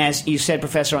 and as you said,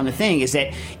 Professor, on the thing, is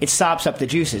that it sops up the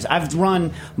juices. I've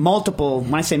run multiple,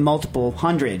 when I say multiple,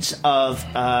 hundreds of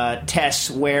tests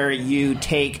where you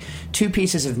take 2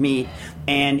 pieces of meat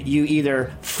and you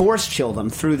either force chill them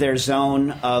through their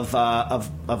zone of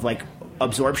like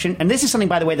absorption. And this is something,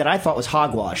 by the way, that I thought was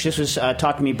hogwash. This was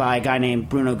taught to me by a guy named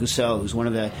Bruno Gousseau, who's one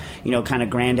of the kind of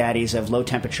granddaddies of low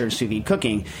temperature sous vide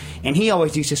cooking. And he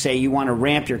always used to say you want to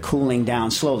ramp your cooling down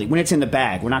slowly when it's in the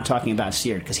bag. We're not talking about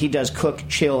seared, because he does cook,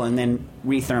 chill, and then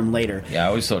retherm later. Yeah, I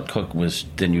always thought cook was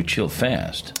then you chill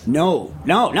fast. No,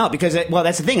 because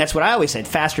that's the thing. That's what I always said: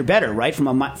 faster, better, right? From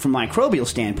a microbial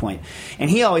standpoint. And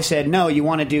he always said, no, you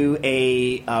want to do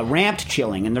a ramped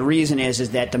chilling, and the reason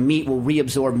is that the meat will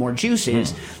reabsorb more juices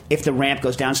if the ramp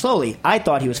goes down slowly. I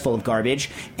thought he was full of garbage,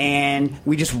 and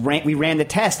we ran the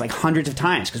test like hundreds of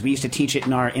times because we used to teach it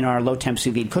in our low temp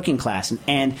sous vide cooking class,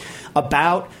 and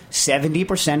about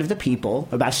 70% of the people,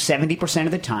 about 70%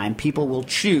 of the time, people will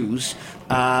choose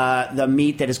the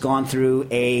meat that has gone through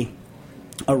a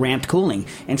ramped cooling.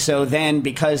 And so then,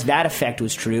 because that effect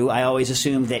was true, I always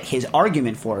assumed that his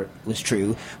argument for it was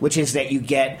true, which is that you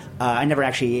get, I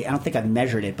don't think I've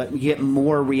measured it, but you get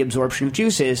more reabsorption of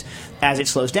juices as it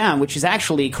slows down, which is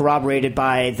actually corroborated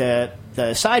by the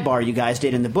sidebar you guys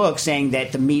did in the book, saying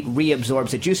that the meat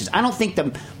reabsorbs the juices. I don't think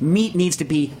the meat needs to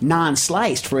be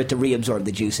non-sliced for it to reabsorb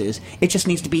the juices. It just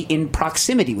needs to be in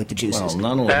proximity with the juices. Well,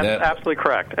 not only That's that, absolutely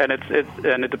correct, and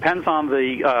it depends on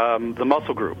the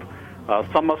muscle group.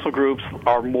 Some muscle groups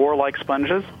are more like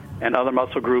sponges, and other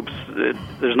muscle groups,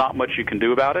 there's not much you can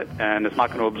do about it, and it's not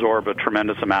going to absorb a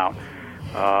tremendous amount.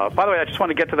 By the way, I just want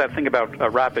to get to that thing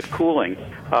about rapid cooling.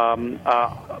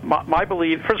 My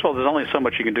belief, first of all, there's only so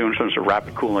much you can do in terms of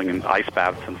rapid cooling and ice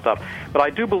baths and stuff. But I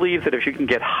do believe that if you can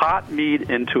get hot meat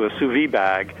into a sous vide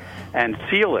bag and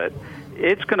seal it,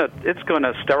 it's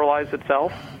gonna sterilize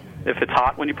itself if it's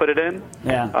hot when you put it in.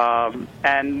 Yeah.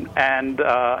 And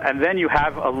then you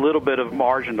have a little bit of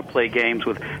margin to play games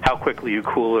with how quickly you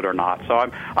cool it or not. So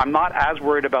I'm not as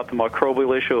worried about the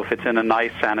microbial issue if it's in a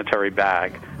nice sanitary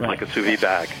bag, like a sous vide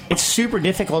bag. It's super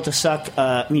difficult to suck.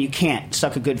 You can't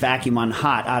suck a good vacuum on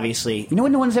hot, obviously. You know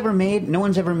what no one's ever made? No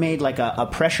one's ever made like a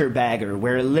pressure bagger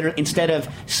where literally instead of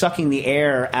sucking the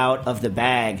air out of the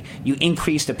bag, you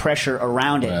increase the pressure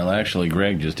around it. Well, actually,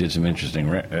 Greg just did some interesting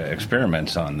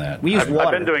experiments on that. We use water.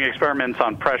 I've been doing experiments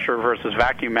on pressure versus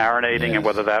vacuum marinating and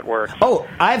whether that works. Oh,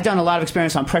 I've done a lot of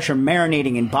experiments on pressure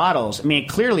marinating in bottles. I mean, it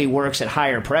clearly works at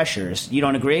higher pressures. You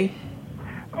don't agree?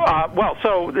 So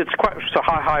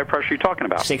how high pressure are you talking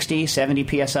about? 60,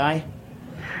 70 psi?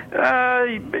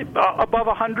 Above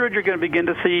 100, you're going to begin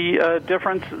to see a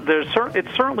difference.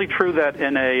 It's certainly true that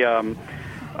in a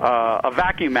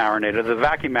vacuum marinator, the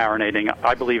vacuum marinating,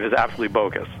 I believe, is absolutely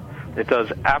bogus. It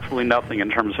does absolutely nothing in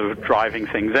terms of driving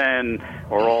things in,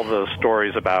 or all the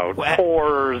stories about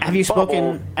pores. Have you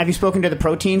spoken to the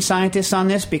protein scientists on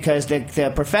this? Because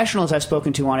the professionals I've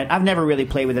spoken to on it, I've never really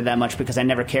played with it that much because I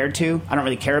never cared to. I don't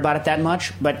really care about it that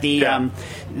much. But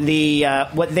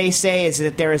what they say is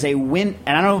that there is a and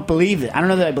I don't believe it. I don't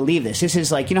know that I believe this. This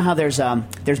is like, you know how there's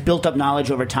built up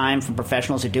knowledge over time from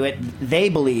professionals who do it. They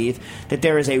believe that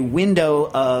there is a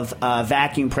window of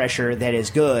vacuum pressure that is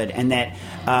good, and that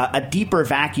a deeper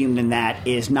vacuum than that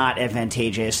is not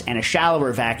advantageous, and a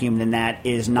shallower vacuum than that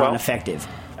is non-effective.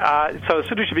 So as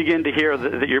soon as you begin to hear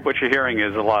what you're hearing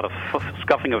is a lot of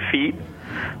scuffing of feet,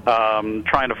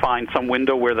 trying to find some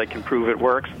window where they can prove it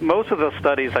works. Most of the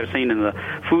studies I've seen in the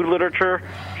food literature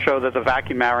show that the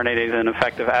vacuum marinating is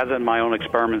ineffective, as in my own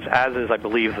experiments, as is, I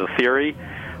believe, the theory.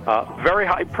 Very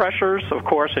high pressures, of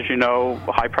course, as you know,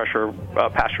 high pressure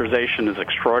pasteurization is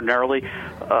extraordinarily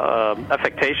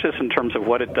efficacious in terms of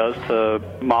what it does to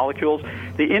molecules.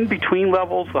 The in-between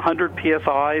levels, the 100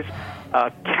 psi's,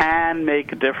 can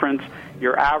make a difference.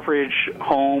 Your average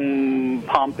home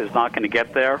pump is not going to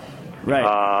get there. Right.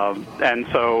 And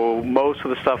so most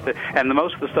of the stuff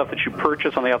that you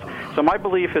purchase on the outside. So my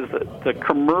belief is that the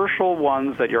commercial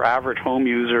ones that your average home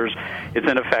users, it's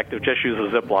ineffective. Just use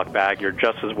a Ziploc bag. You're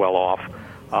just as well off.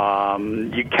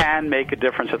 You can make a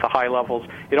difference at the high levels.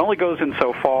 It only goes in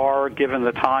so far given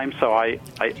the time. So I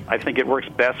think it works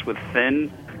best with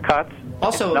thin thick cuts.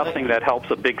 Also, it's nothing that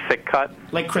helps a big, thick cut.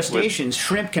 Like crustaceans,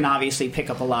 shrimp can obviously pick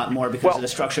up a lot more because of the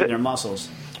structure of their muscles.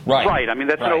 Right. I mean,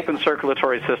 that's an open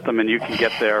circulatory system, and you can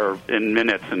get there in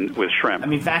minutes with shrimp. I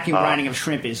mean, vacuum grinding of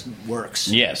shrimp works.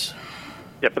 Yes.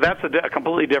 Yeah, but that's a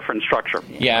completely different structure.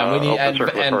 Yeah,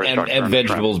 and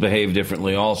vegetables behave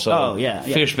differently also. Oh, yeah.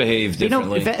 Fish behave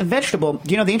differently. Vegetable,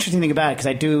 the interesting thing about it, because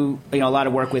I do a lot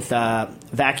of work with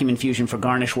vacuum infusion for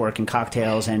garnish work and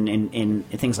cocktails and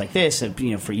things like this,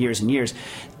 for years and years.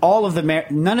 None of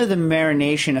the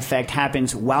marination effect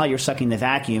happens while you're sucking the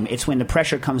vacuum. It's when the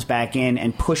pressure comes back in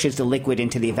and pushes the liquid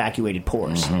into the evacuated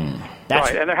pores. Mm-hmm.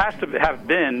 Right, and there has to have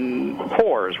been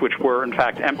pores, which were, in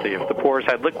fact, empty. If the pores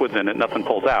had liquids in it, nothing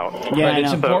pulls out. Yeah,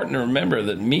 it's important to remember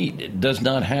that meat does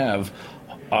not have...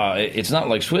 it's not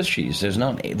like Swiss cheese. There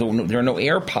are no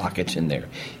air pockets in there.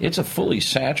 It's a fully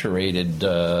saturated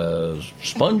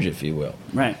sponge, if you will.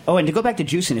 Right. Oh, and to go back to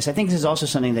juiciness, I think this is also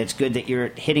something that's good that you're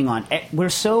hitting on. We're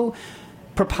so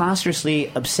preposterously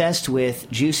obsessed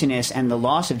with juiciness and the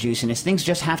loss of juiciness. Things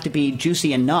just have to be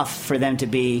juicy enough for them to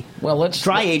be...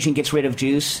 Dry aging gets rid of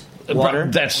juice. Water.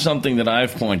 That's something that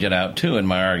I've pointed out too in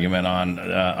my argument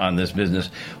on this business.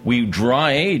 We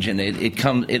dry age, and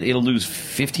it'll lose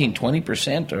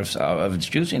 15-20% of its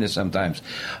juiciness sometimes.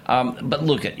 But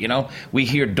look at we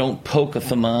hear don't poke a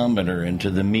thermometer into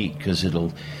the meat because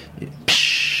it'll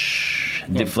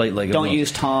deflate like a balloon. Don't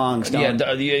use tongs.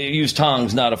 Use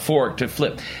tongs, not a fork to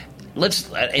flip. An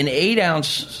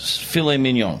 8-ounce filet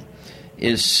mignon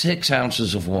is 6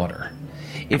 ounces of water.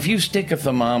 If you stick a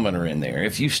thermometer in there,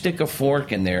 if you stick a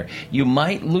fork in there, you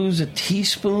might lose a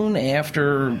teaspoon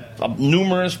after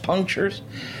numerous punctures.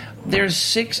 There's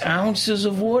 6 ounces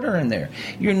of water in there.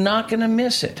 You're not going to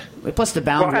miss it. Plus, the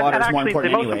bound water is more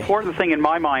important anyway. The most important thing in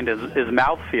my mind is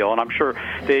mouthfeel, and I'm sure,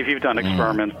 Dave, you've done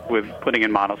experiments with putting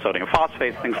in monosodium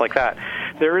phosphate, things like that.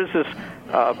 There is this,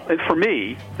 for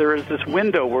me, there is this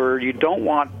window where you don't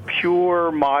want pure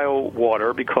mild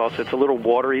water because it's a little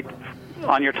watery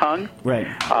on your tongue. Right.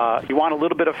 You want a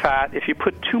little bit of fat. If you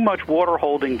put too much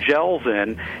water-holding gels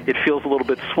in, it feels a little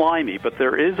bit slimy. But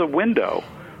there is a window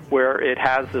where it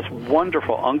has this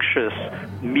wonderful, unctuous,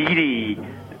 meaty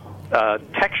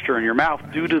texture in your mouth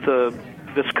due to the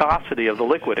viscosity of the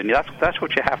liquid, and that's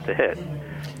what you have to hit.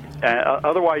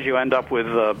 Otherwise, you end up with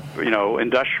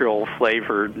industrial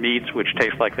flavored meats which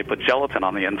taste like they put gelatin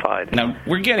on the inside. Now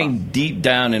we're getting deep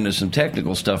down into some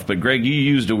technical stuff, but Greg, you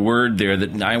used a word there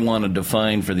that I want to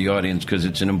define for the audience because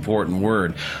it's an important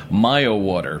word: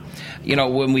 myo-water.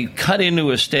 When we cut into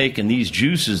a steak and these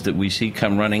juices that we see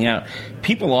come running out,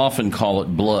 people often call it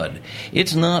blood.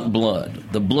 It's not blood.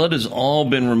 The blood has all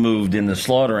been removed in the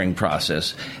slaughtering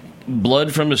process.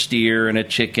 Blood from a steer and a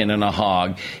chicken and a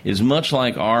hog is much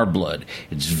like our blood.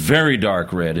 It's very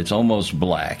dark red. It's almost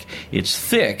black. It's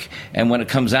thick, and when it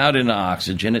comes out into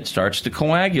oxygen, it starts to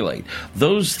coagulate.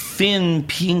 Those thin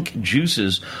pink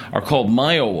juices are called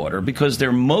myo-water because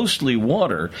they're mostly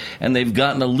water, and they've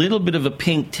gotten a little bit of a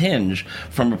pink tinge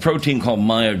from a protein called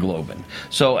myoglobin.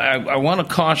 So I want to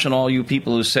caution all you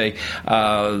people who say,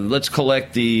 let's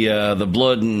collect the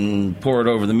blood and pour it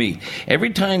over the meat. Every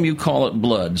time you call it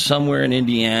blood, somewhere in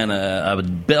Indiana, a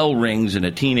bell rings and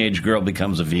a teenage girl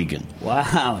becomes a vegan.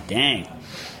 Wow, dang.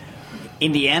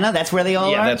 Indiana? That's where they all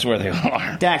are? Yeah, that's where they all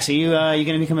are. Dax, are you going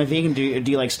to become a vegan? Do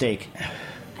you like steak?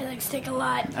 I like steak a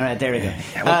lot. All right, there we go.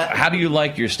 How do you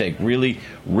like your steak? Really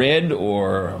red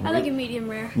or... I like it medium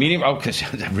rare. Medium? Oh,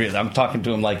 because I'm talking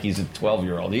to him like he's a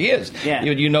 12-year-old. He is. Yeah.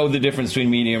 You know the difference between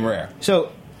medium rare.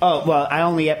 So... Oh, well, I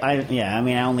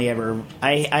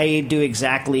do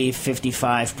exactly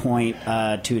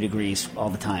 55.2 degrees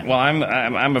all the time. Well,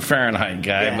 I'm a Fahrenheit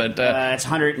guy, but... it's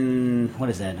 100 and... What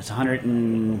is that? It's 100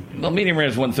 and... Well, medium rare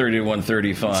is 130 to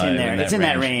 135. It's in there. It's in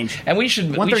that range. And we should...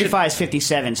 135 is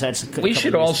 57, so that's... We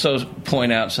should also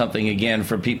point out something, again,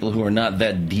 for people who are not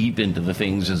that deep into the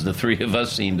things as the three of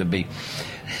us seem to be.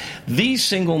 The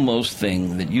single most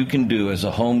thing that you can do as a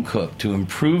home cook to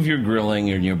improve your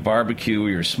grilling or your barbecue or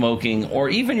your smoking or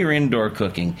even your indoor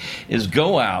cooking is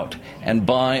go out and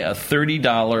buy a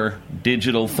 $30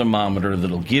 digital thermometer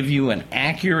that'll give you an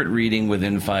accurate reading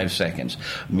within 5 seconds.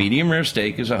 Medium rare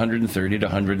steak is 130 to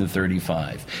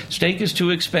 135. Steak is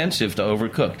too expensive to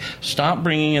overcook. Stop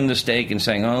bringing in the steak and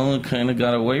saying, oh, it kind of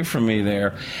got away from me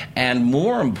there. And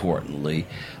more importantly,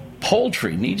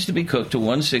 Poultry needs to be cooked to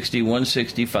 160,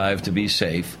 165 to be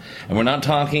safe. And we're not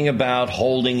talking about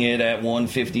holding it at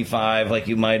 155 like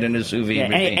you might in a sous vide. Yeah,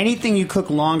 anything you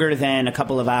cook longer than a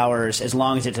couple of hours, as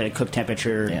long as it's at a cook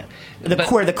temperature. Yeah.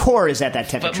 The core is at that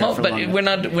temperature. But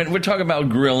we're talking about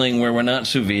grilling where we're not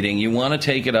sous videing. You want to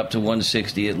take it up to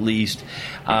 160 at least.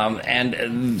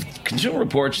 And Consumer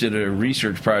Reports did a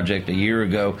research project a year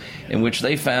ago in which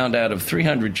they found out of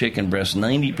 300 chicken breasts,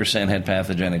 90% had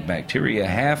pathogenic bacteria.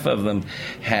 Half of them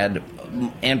had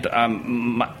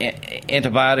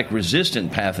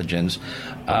antibiotic-resistant pathogens.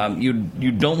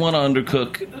 You don't want to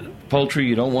undercook poultry.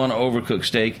 You don't want to overcook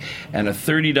steak. And a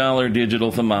 $30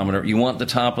 digital thermometer. You want the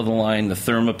top of the line, the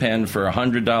Thermapen for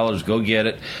 $100. Go get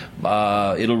it.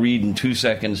 It'll read in 2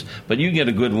 seconds. But you get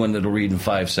a good one that'll read in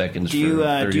 5 seconds for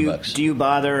 $30. Do you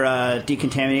bother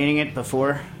decontaminating it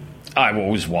before? I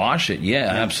always wash it,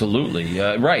 absolutely.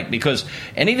 Right, because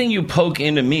anything you poke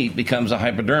into meat becomes a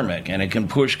hypodermic, and it can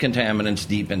push contaminants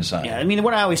deep inside. Yeah, I mean,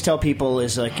 what I always tell people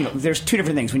is, there's two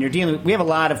different things. When you're dealing, we have a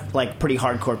lot of, pretty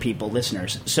hardcore people,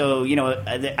 listeners. So,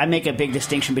 I make a big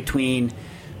distinction between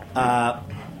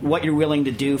what you're willing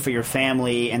to do for your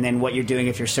family and then what you're doing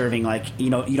if you're serving, you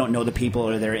don't know the people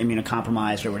or they're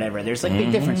immunocompromised or whatever. There's,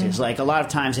 big differences. A lot of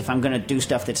times if I'm going to do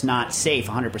stuff that's not safe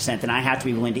 100%, then I have to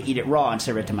be willing to eat it raw and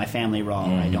serve it to my family raw,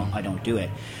 or I don't do it.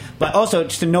 But also,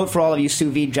 just a note for all of you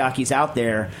sous vide jockeys out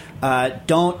there,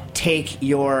 don't take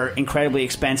your incredibly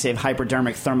expensive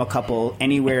hypodermic thermocouple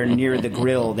anywhere near the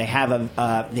grill. They have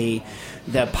the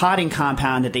potting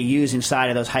compound that they use inside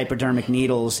of those hypodermic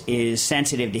needles is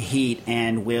sensitive to heat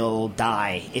and will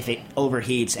die if it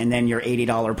overheats, and then your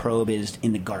 $80 probe is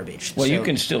in the garbage. Well, you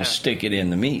can still stick it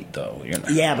in the meat, though.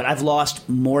 Yeah, but I've lost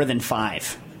more than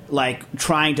 5.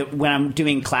 When I'm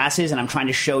doing classes and I'm trying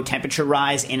to show temperature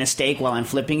rise in a steak while I'm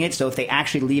flipping it, so if they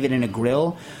actually leave it in a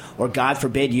grill or, God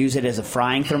forbid, use it as a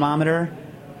frying thermometer,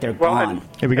 they're gone.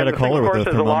 Hey, we got a caller with a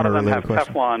thermometer. A lot of them have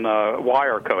question. Teflon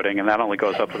wire coating, and that only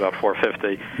goes up to about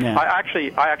 450. Yeah. I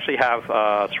actually have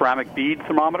a ceramic bead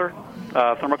thermometer,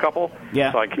 thermocouple,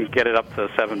 so I can get it up to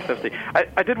 750.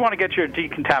 I did want to get you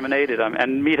decontaminated,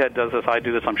 and Meathead does this. I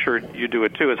do this. I'm sure you do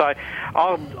it too.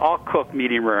 I'll cook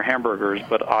medium rare hamburgers,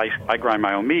 but I grind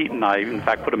my own meat, and I in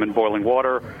fact put them in boiling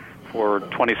water for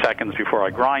 20 seconds before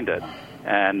I grind it,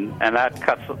 and that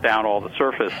cuts down all the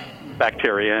surface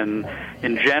bacteria, and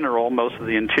in general, most of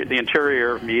the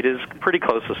interior of meat is pretty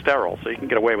close to sterile, so you can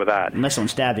get away with that. Unless someone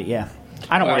stabbed it,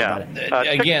 I don't worry about it.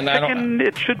 Chicken,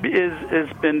 it should be has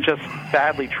been just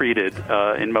badly treated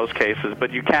in most cases,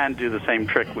 but you can do the same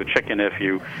trick with chicken if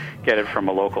you get it from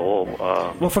a local.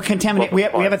 Well, for contaminate, we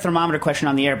have a thermometer question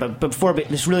on the air, but before,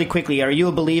 just really quickly, are you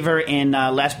a believer in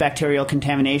less bacterial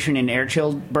contamination in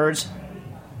air-chilled birds?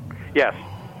 Yes.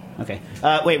 Okay.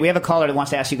 Wait, we have a caller that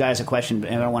wants to ask you guys a question,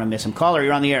 and I don't want to miss him. Caller,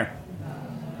 you're on the air.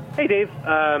 Hey, Dave.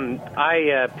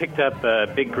 I picked up a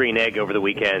big green egg over the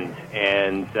weekend,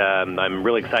 and I'm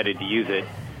really excited to use it.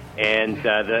 And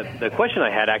the question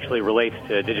I had actually relates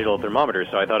to digital thermometers,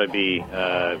 so I thought it'd be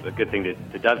a good thing to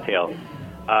dovetail.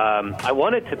 I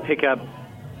wanted to pick up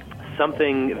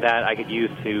something that I could use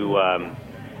to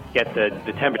get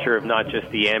the temperature of not just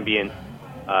the ambient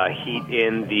heat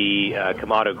in the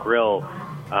Kamado grill,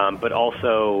 but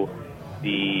also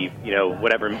the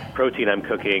whatever protein I'm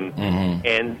cooking.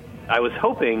 And I was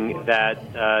hoping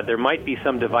that there might be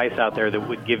some device out there that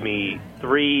would give me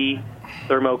 3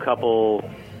 thermocouple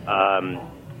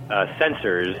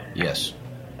sensors. Yes.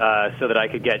 So that I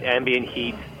could get ambient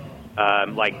heat,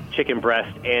 like chicken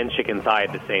breast and chicken thigh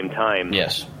at the same time.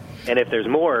 Yes. And if there's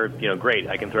more, great.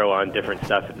 I can throw on different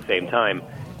stuff at the same time.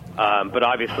 But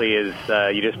obviously,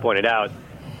 as you just pointed out,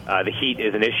 the heat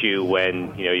is an issue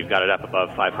when you've got it up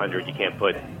above 500. You can't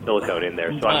put silicone in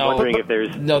there. So I'm wondering if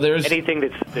there's anything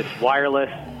that's wireless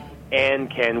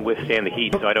and can withstand the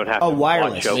heat, so I don't have to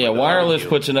wireless. watch over. Yeah, wireless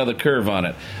puts another curve on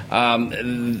it.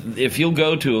 If you'll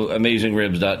go to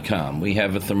AmazingRibs.com, we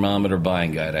have a thermometer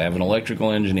buying guide. I have an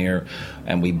electrical engineer,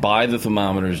 and we buy the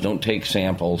thermometers, don't take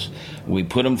samples. We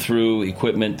put them through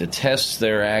equipment that tests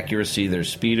their accuracy, their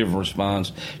speed of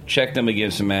response, check them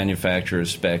against the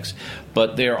manufacturer's specs.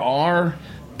 But there are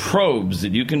probes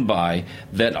that you can buy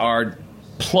that are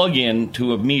plug-in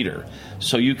to a meter.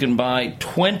 So you can buy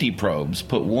 20 probes,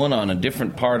 put one on a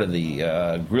different part of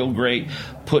the grill grate,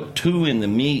 put 2 in the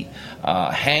meat,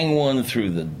 hang one through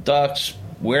the ducts,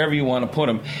 wherever you want to put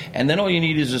them, and then all you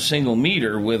need is a single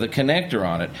meter with a connector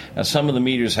on it. Now, some of the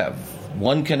meters have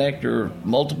one connector,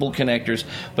 multiple connectors,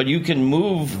 but you can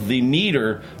move the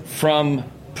meter from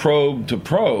probe to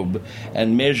probe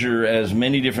and measure as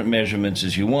many different measurements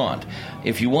as you want.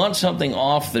 If you want something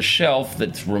off the shelf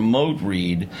that's remote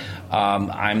read,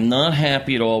 I'm not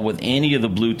happy at all with any of the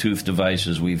Bluetooth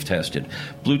devices we've tested.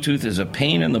 Bluetooth is a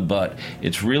pain in the butt.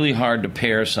 It's really hard to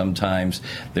pair sometimes.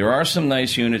 There are some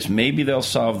nice units. Maybe they'll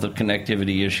solve the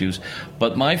connectivity issues.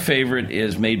 But my favorite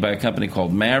is made by a company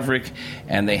called Maverick,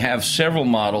 and they have several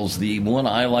models. The one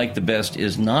I like the best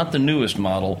is not the newest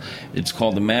model. It's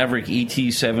called the Maverick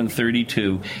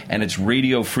ET732, and it's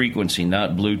radio frequency,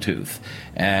 not Bluetooth.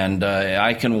 And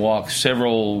I can walk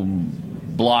several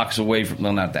blocks away from,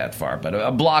 well, not that far, but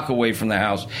a block away from the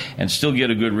house and still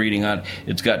get a good reading on it.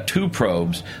 It's got two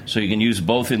probes, so you can use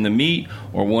both in the meat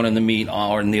or one in the meat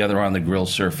or in the other on the grill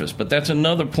surface. But that's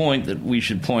another point that we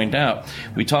should point out.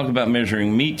 We talk about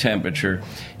measuring meat temperature.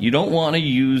 You don't want to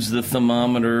use the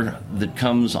thermometer that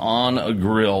comes on a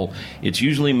grill. It's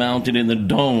usually mounted in the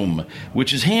dome,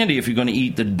 which is handy if you're going to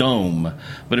eat the dome.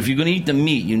 But if you're going to eat the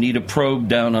meat, you need a probe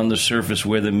down on the surface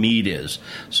where the meat is.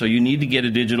 So you need to get a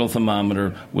digital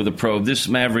thermometer with a probe. This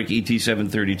Maverick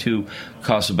ET732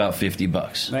 costs about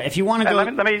 $50. If you want to go,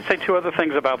 let me say two other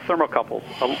things about thermocouples.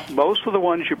 Most of the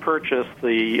ones you purchase,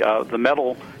 the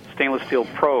metal stainless steel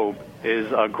probe is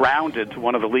grounded to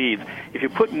one of the leads. If you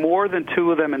put more than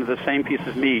two of them into the same piece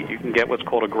of meat, you can get what's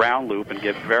called a ground loop and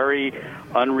get very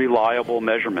unreliable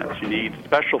measurements. You need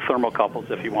special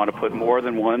thermocouples if you want to put more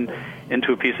than one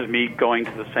into a piece of meat going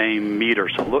to the same meter.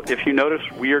 So look, if you notice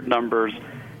weird numbers,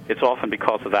 it's often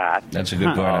because of that. That's a good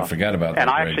point. I forgot about that.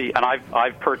 And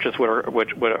I've purchased what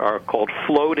are called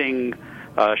floating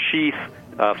sheath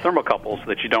thermocouples so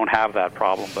that you don't have that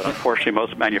problem. But unfortunately,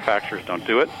 most manufacturers don't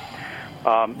do it.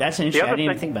 That's interesting. I didn't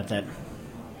even think about that.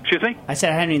 Excuse me? I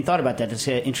said I hadn't even thought about that. That's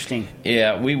interesting.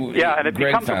 Yeah, and it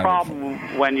becomes a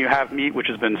problem when you have meat which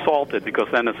has been salted, because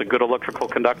then it's a good electrical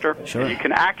conductor. Sure. You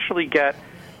can actually get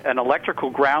an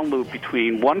electrical ground loop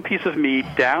between one piece of meat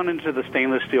down into the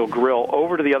stainless steel grill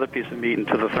over to the other piece of meat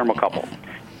into the thermocouple.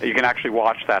 You can actually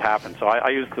watch that happen. So I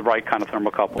use the right kind of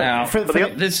thermocouple. Now,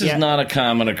 this is not a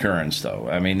common occurrence, though.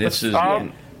 I mean, this is...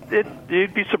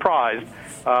 You'd be surprised.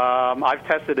 I've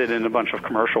tested it in a bunch of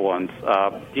commercial ones.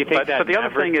 Do you think that the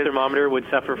other thing is, thermometer would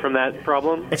suffer from that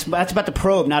problem? That's about the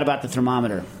probe, not about the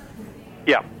thermometer.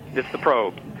 Yeah, it's the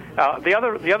probe.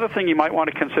 The other thing you might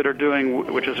want to consider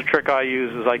doing, which is a trick I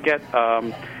use, is I get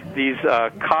these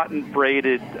cotton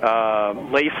braided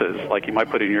laces, like you might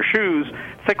put in your shoes,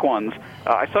 thick ones.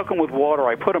 I soak them with water.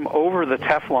 I put them over the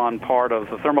Teflon part of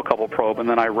the thermocouple probe, and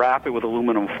then I wrap it with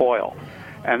aluminum foil.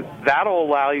 And that'll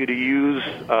allow you to use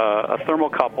a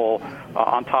thermocouple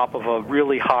on top of a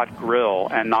really hot grill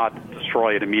and not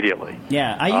destroy it immediately.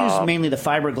 Yeah, I use mainly the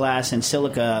fiberglass and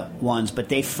silica ones, but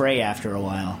they fray after a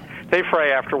while. They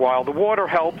fray after a while. The water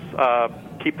helps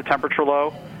keep the temperature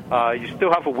low. You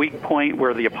still have a weak point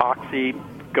where the epoxy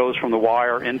goes from the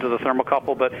wire into the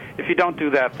thermocouple, but if you don't do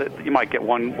that, you might get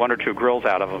one or two grills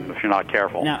out of them if you're not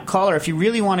careful. Now, caller, if you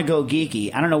really want to go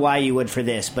geeky, I don't know why you would for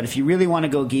this, but if you really want to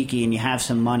go geeky and you have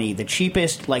some money, the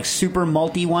cheapest, like super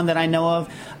multi one that I know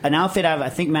of, an outfit out of, I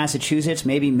think, Massachusetts,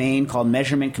 maybe Maine, called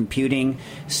Measurement Computing,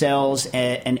 sells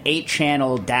an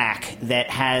 8-channel DAC that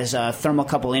has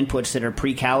thermocouple inputs that are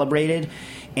pre-calibrated.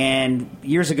 And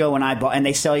years ago when I bought, and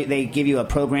they give you a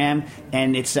program,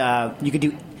 and it's you could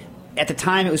do. At the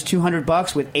time, it was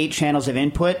 $200 with 8 channels of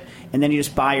input, and then you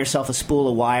just buy yourself a spool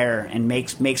of wire and make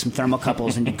some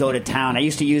thermocouples and you go to town. I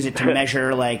used to use it to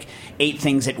measure like 8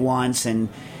 things at once, and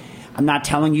I'm not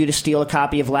telling you to steal a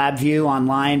copy of LabVIEW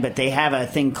online, but they have a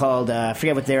thing called I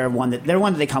forget what their one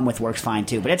that they come with works fine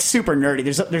too, but it's super nerdy.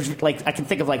 There's like I can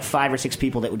think of like 5 or 6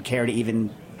 people that would care to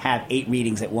even have 8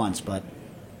 readings at once, but.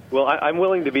 Well, I'm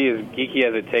willing to be as geeky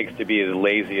as it takes to be as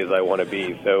lazy as I want to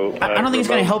be. So I don't think it's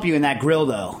going to help you in that grill,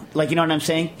 though. Like, you know what I'm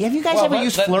saying? Have you guys ever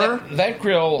used FLIR? That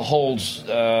grill holds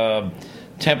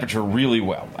temperature really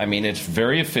well. I mean, it's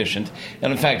very efficient,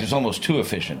 and in fact, it's almost too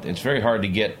efficient. It's very hard to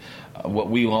get what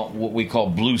we call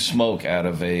blue smoke out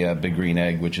of a big green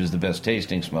egg, which is the best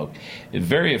tasting smoke. It's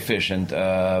very efficient.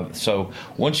 So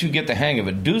once you get the hang of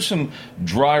it, do some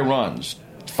dry runs.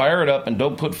 Fire it up and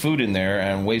don't put food in there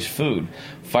and waste food.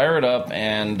 Fire it up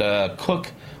and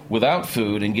cook without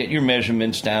food and get your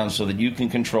measurements down so that you can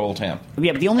control temp.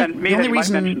 Yeah, but the only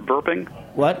reason... You mentioned burping.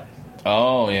 What?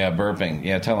 Oh, yeah, burping.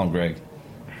 Yeah, tell them, Greg.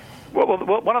 Well,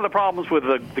 one of the problems with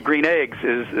the green eggs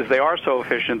is they are so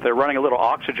efficient, they're running a little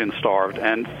oxygen starved,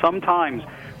 and sometimes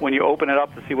when you open it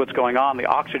up to see what's going on, the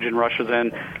oxygen rushes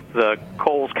in, the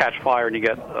coals catch fire, and you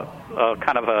get a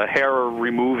kind of a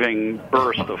hair-removing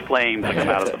burst of flames that come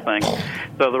out of the thing.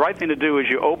 So the right thing to do is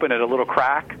you open it a little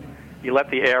crack, you let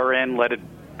the air in, let it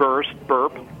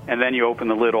burp, and then you open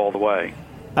the lid all the way.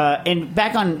 And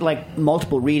back on like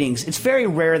multiple readings, it's very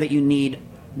rare that you need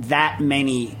that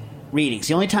many readings.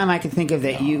 The only time I can think of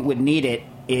that you would need it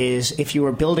is if you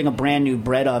were building a brand new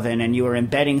bread oven and you were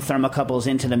embedding thermocouples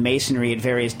into the masonry at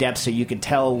various depths so you could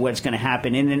tell what's going to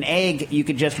happen. In an egg, you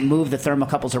could just move the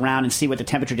thermocouples around and see what the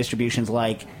temperature distribution's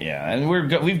like. Yeah, and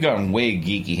we've gone way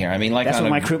geeky here. I mean, like that's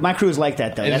what my crew is like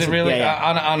that though. Is it really?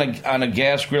 On a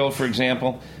gas grill, for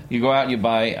example, you go out and you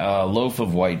buy a loaf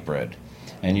of white bread.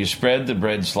 And you spread the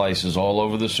bread slices all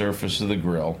over the surface of the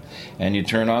grill. And you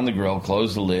turn on the grill,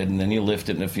 close the lid, and then you lift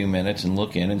it in a few minutes and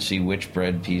look in and see which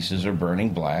bread pieces are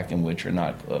burning black and which are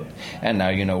not cooked. And now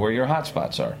you know where your hot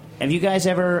spots are. Have you guys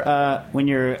ever, when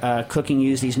you're cooking,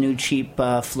 used these new cheap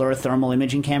fluorothermal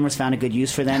imaging cameras, found a good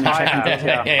use for them?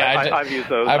 I've used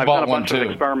those. I've done a bunch of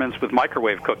experiments with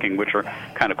microwave cooking, which are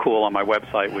kind of cool on my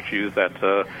website, which use that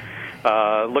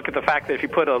look at the fact that if you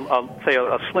put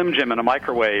a Slim Jim in a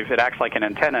microwave, it acts like an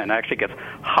antenna and actually gets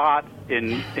hot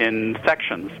in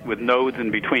sections with nodes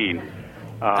in between.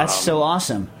 That's so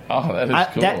awesome. Oh,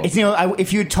 that is cool.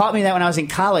 If you had taught me that when I was in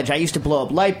college, I used to blow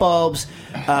up light bulbs,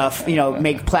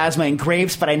 make plasma in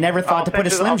grapes, but I never thought to put a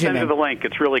Slim Jim in. I'll send you the link.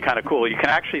 It's really kind of cool. You can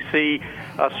actually see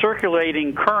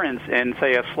circulating currents in,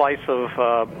 say, a slice of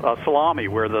salami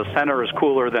where the center is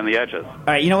cooler than the edges. All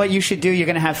right, you know what you should do? You're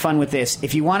going to have fun with this.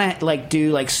 If you want to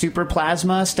do super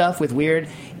plasma stuff with weird,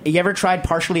 you ever tried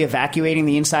partially evacuating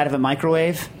the inside of a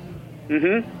microwave?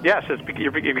 Mm-hmm. Yes,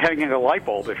 you're getting a light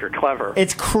bulb if you're clever.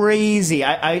 It's crazy.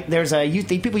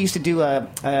 People used to do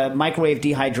a microwave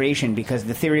dehydration because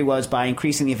the theory was by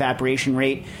increasing the evaporation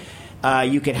rate,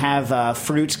 you could have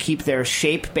fruits keep their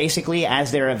shape basically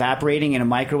as they're evaporating in a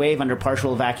microwave under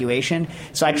partial evacuation.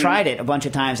 So I tried it a bunch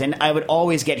of times, and I would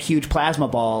always get huge plasma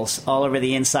balls all over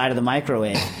the inside of the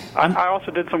microwave. I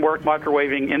also did some work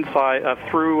microwaving inside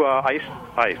through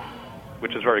ice,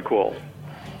 which is very cool.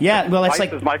 Yeah, well, it's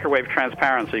ice is microwave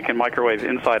transparent, so you can microwave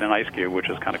inside an ice cube, which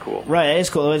is kind of cool. Right, it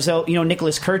is cool. So,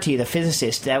 Nicholas Curti, the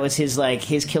physicist, that was his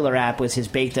killer app was his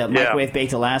microwave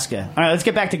baked Alaska. All right, let's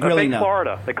get back to grilling Baked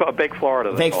Florida. They call it Baked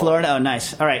Florida. Baked Florida. Oh,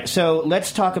 nice. All right, so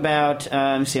let's talk about.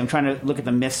 Let me see. I'm trying to look at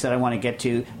the myths that I want to get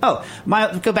to. Oh,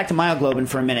 go back to myoglobin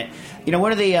for a minute.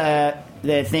 One of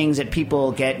the things that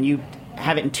people get, and you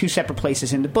have it in two separate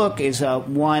places in the book, is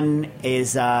one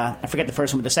is I forget the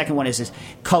first one, but the second one is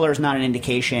color is not an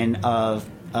indication of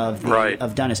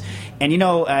doneness. And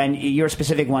and your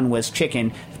specific one was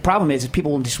chicken. The problem is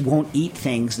people just won't eat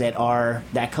things that are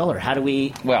that color. How do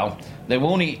we? Well, they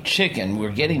won't eat chicken.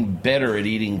 We're getting better at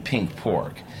eating pink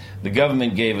pork. The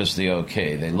government gave us the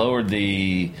okay. They lowered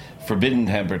the forbidden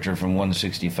temperature from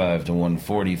 165 to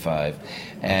 145.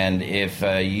 And if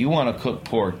you want to cook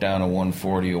pork down to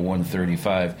 140 or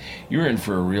 135, you're in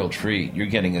for a real treat. You're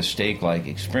getting a steak-like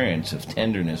experience of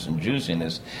tenderness and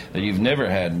juiciness that you've never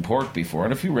had in pork before.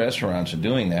 And a few restaurants are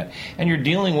doing that. And you're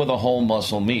dealing with a whole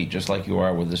muscle meat, just like you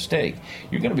are with a steak.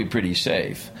 You're going to be pretty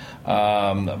safe.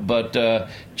 But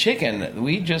chicken,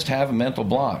 we just have a mental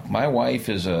block. My wife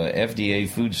is a FDA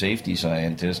food safety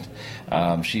scientist.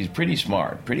 She's pretty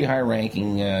smart, pretty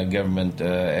high-ranking government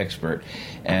expert.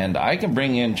 And I can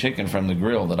bring in chicken from the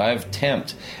grill that I've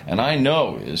temped and I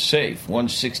know is safe,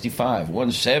 165,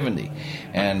 170.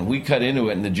 And we cut into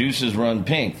it and the juices run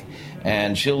pink.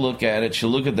 And she'll look at it, she'll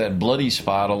look at that bloody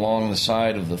spot along the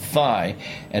side of the thigh,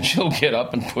 and she'll get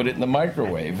up and put it in the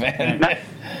microwave.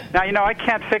 Now I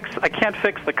can't fix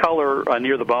the color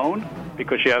near the bone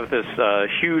because you have this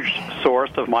huge source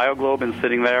of myoglobin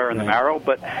sitting there in the marrow.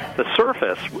 But the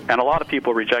surface, and a lot of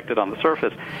people reject it on the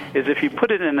surface, is if you put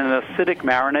it in an acidic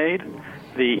marinade,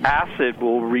 the acid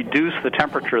will reduce the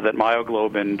temperature that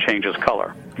myoglobin changes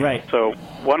color. Right. So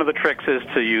one of the tricks is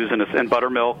to use in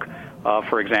buttermilk,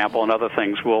 for example, and other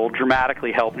things will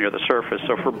dramatically help near the surface.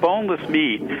 So for boneless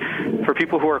meat, for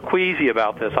people who are queasy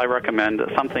about this, I recommend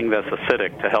something that's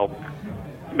acidic to help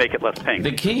make it less pink.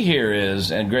 The key here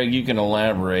is, and Greg, you can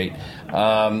elaborate,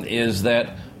 is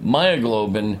that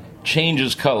myoglobin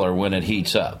changes color when it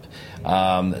heats up.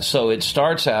 So it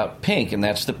starts out pink, and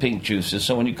that's the pink juices.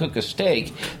 So when you cook a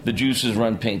steak, the juices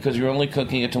run pink because you're only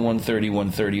cooking it to 130,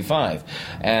 135.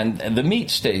 And the meat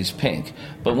stays pink.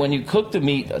 But when you cook the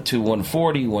meat to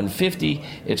 140, 150,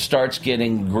 it starts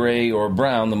getting gray or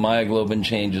brown. The myoglobin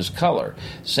changes color.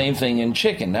 Same thing in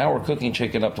chicken. Now we're cooking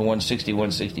chicken up to 160,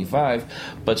 165.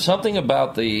 But something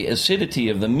about the acidity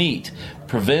of the meat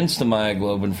prevents the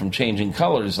myoglobin from changing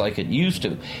colors like it used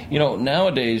to.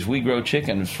 Nowadays we grow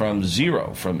chickens from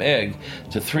 0, from egg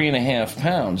to 3.5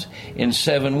 pounds in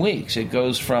 7 weeks. It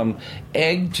goes from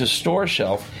egg to store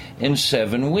shelf in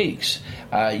 7 weeks.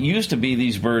 Used to be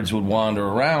these birds would wander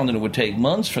around and it would take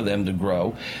months for them to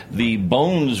grow. The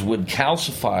bones would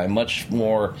calcify much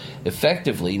more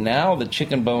effectively. Now the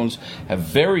chicken bones have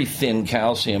very thin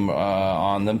calcium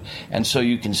on them, and so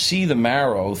you can see the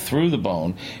marrow through the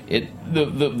bone.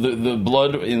 The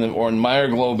blood or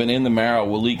myoglobin in the marrow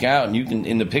will leak out, and you can,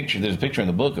 in the picture, there's a picture in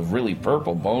the book of really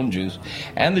purple bone juice,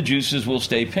 and the juices will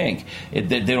stay pink.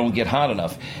 They don't get hot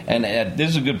enough. And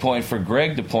this is a good point for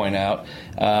Greg to point out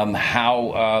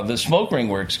how the smoke ring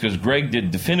works, because Greg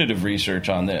did definitive research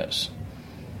on this.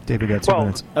 David, got 2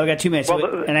 minutes. Oh, I got 2 minutes.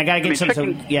 And I got to get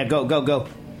some. Yeah, go.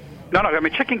 No, I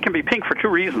mean, chicken can be pink for two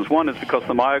reasons. One is because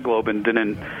the myoglobin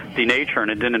didn't denature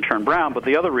and it didn't turn brown, but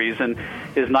the other reason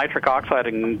is nitric oxide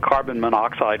and carbon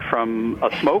monoxide from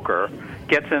a smoker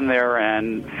gets in there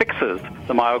and fixes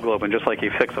the myoglobin, just like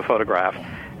you fix a photograph.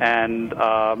 And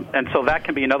so that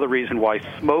can be another reason why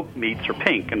smoked meats are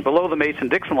pink. And below the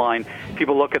Mason-Dixon line,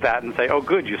 people look at that and say, oh,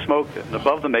 good, you smoked it. And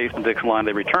above the Mason-Dixon line,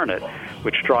 they return it,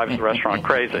 which drives the restaurant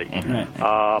crazy.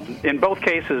 In both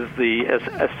cases, the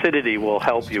acidity will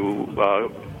help you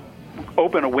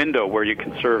open a window where you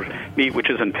can serve meat which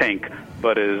isn't pink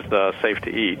but is safe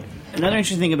to eat. Another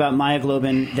interesting thing about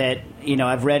myoglobin that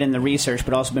I've read in the research,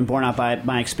 but also been borne out by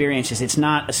my experience, is it's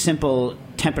not a simple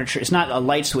temperature. It's not a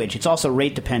light switch. It's also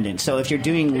rate dependent. So if you're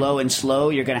doing low and slow,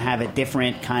 you're going to have a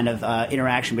different kind of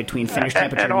interaction between finished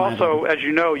temperature and also, as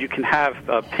you know, you can have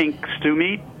pink stew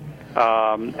meat,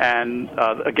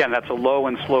 again, that's a low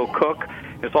and slow cook.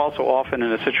 It's also often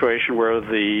in a situation where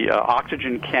the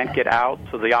oxygen can't get out,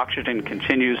 so the oxygen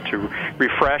continues to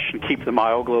refresh and keep the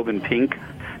myoglobin pink.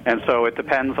 And so it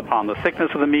depends upon the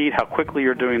thickness of the meat, how quickly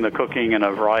you're doing the cooking, and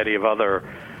a variety of other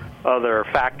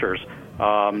factors.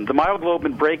 The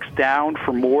myoglobin breaks down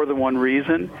for more than one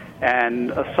reason,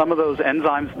 and some of those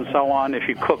enzymes and so on, if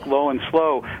you cook low and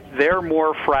slow, they're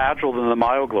more fragile than the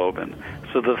myoglobin.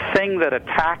 So the thing that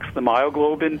attacks the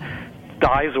myoglobin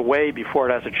dies away before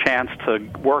it has a chance to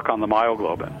work on the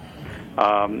myoglobin.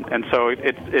 And so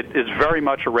it is very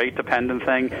much a rate-dependent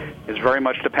thing. It's very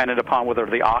much dependent upon whether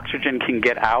the oxygen can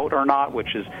get out or not,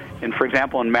 which is, for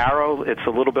example, in marrow, it's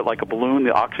a little bit like a balloon.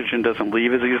 The oxygen doesn't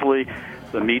leave as easily.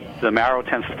 The marrow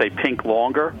tends to stay pink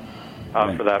longer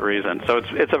for that reason. So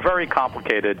it's a very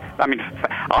complicated. I mean,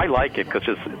 I like it because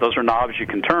those are knobs you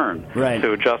can turn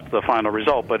to adjust the final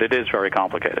result, but it is very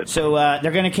complicated. So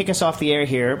they're going to kick us off the air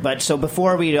here, but so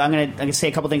before we do, I'm going to say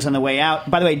a couple things on the way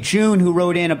out. By the way, June, who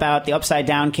wrote in about the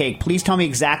upside-down cake, please tell me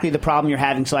exactly the problem you're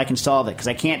having so I can solve it, because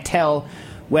I can't tell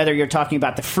whether you're talking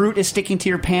about the fruit is sticking to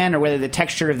your pan or whether the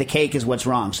texture of the cake is what's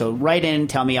wrong. So write in,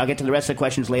 tell me. I'll get to the rest of the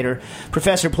questions later.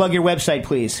 Professor, plug your website,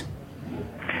 please.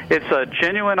 It's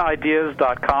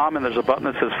genuineideas.com, and there's a button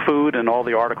that says food, and all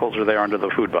the articles are there under the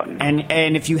food button.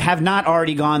 And if you have not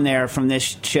already gone there from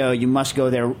this show, you must go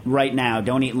there right now.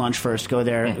 Don't eat lunch first. Go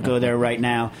there right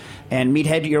now. And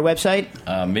Meathead, your website?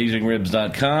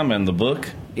 AmazingRibs.com, and the book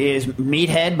is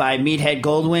Meathead by Meathead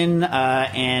Goldwyn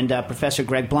and Professor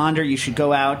Greg Blonder. You should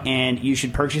go out and you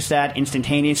should purchase that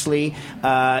instantaneously.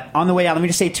 On the way out, let me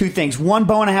just say two things. One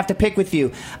bone I have to pick with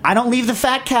you. I don't leave the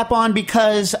fat cap on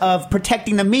because of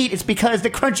protecting the meat. It's because the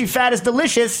crunchy fat is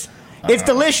delicious. It's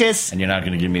delicious. And you're not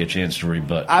going to give me a chance to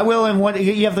rebut. I will.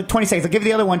 You have the 20 seconds. I'll give you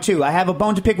the other one too. I have a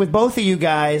bone to pick with both of you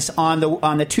guys on the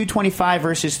 225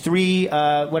 versus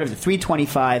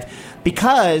 325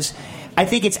 because I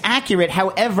think it's accurate.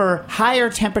 However, higher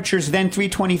temperatures than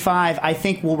 325, I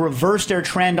think, will reverse their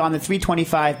trend on the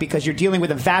 325 because you're dealing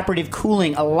with evaporative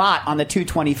cooling a lot on the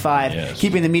 225,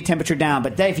 keeping the meat temperature down.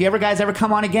 But if you guys ever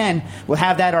come on again, we'll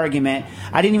have that argument.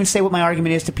 I didn't even say what my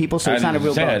argument is to people, so it's not a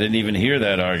real book. I didn't even hear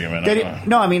that argument.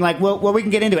 No, I mean, well, we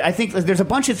can get into it. I think there's a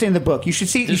bunch that's in the book. You should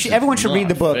see. Everyone should read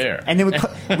the book, and then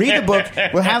read the book.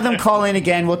 We'll have them call in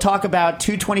again. We'll talk about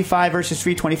 225 versus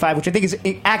 325, which I think is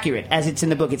accurate as it's in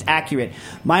the book. It's accurate.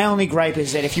 My only gripe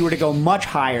is that if you were to go much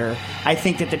higher, I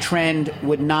think that the trend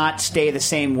would not stay the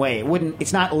same way.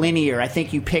 It's not linear. I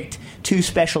think you picked two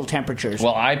special temperatures.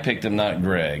 Well, I picked them, not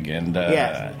Greg, and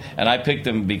I picked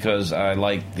them because I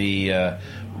like the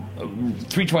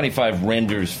 325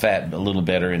 renders fat a little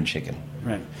better in chicken.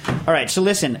 Right. All right. So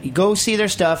listen, go see their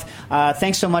stuff.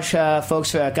 Thanks so much,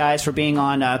 folks, guys, for being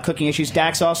on Cooking Issues.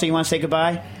 Dax, also, you want to say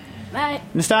goodbye? Bye.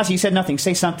 Nastasia, you said nothing.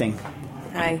 Say something.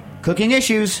 Hi. Cooking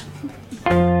Issues.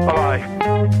 Bye.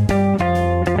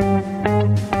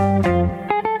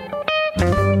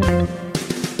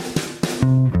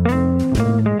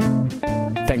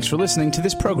 Thanks for listening to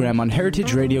this program on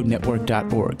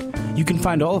heritageradionetwork.org. You can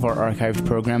find all of our archived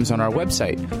programs on our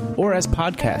website or as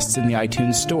podcasts in the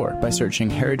iTunes Store by searching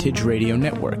Heritage Radio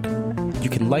Network. You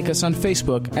can like us on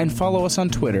Facebook and follow us on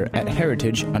Twitter at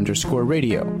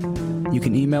heritage_radio. You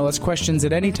can email us questions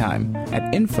at any time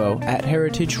at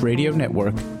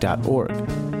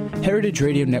info@heritageradionetwork.org. Heritage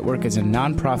Radio Network is a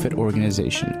nonprofit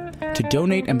organization. To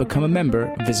donate and become a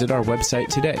member, visit our website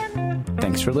today.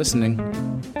 Thanks for listening.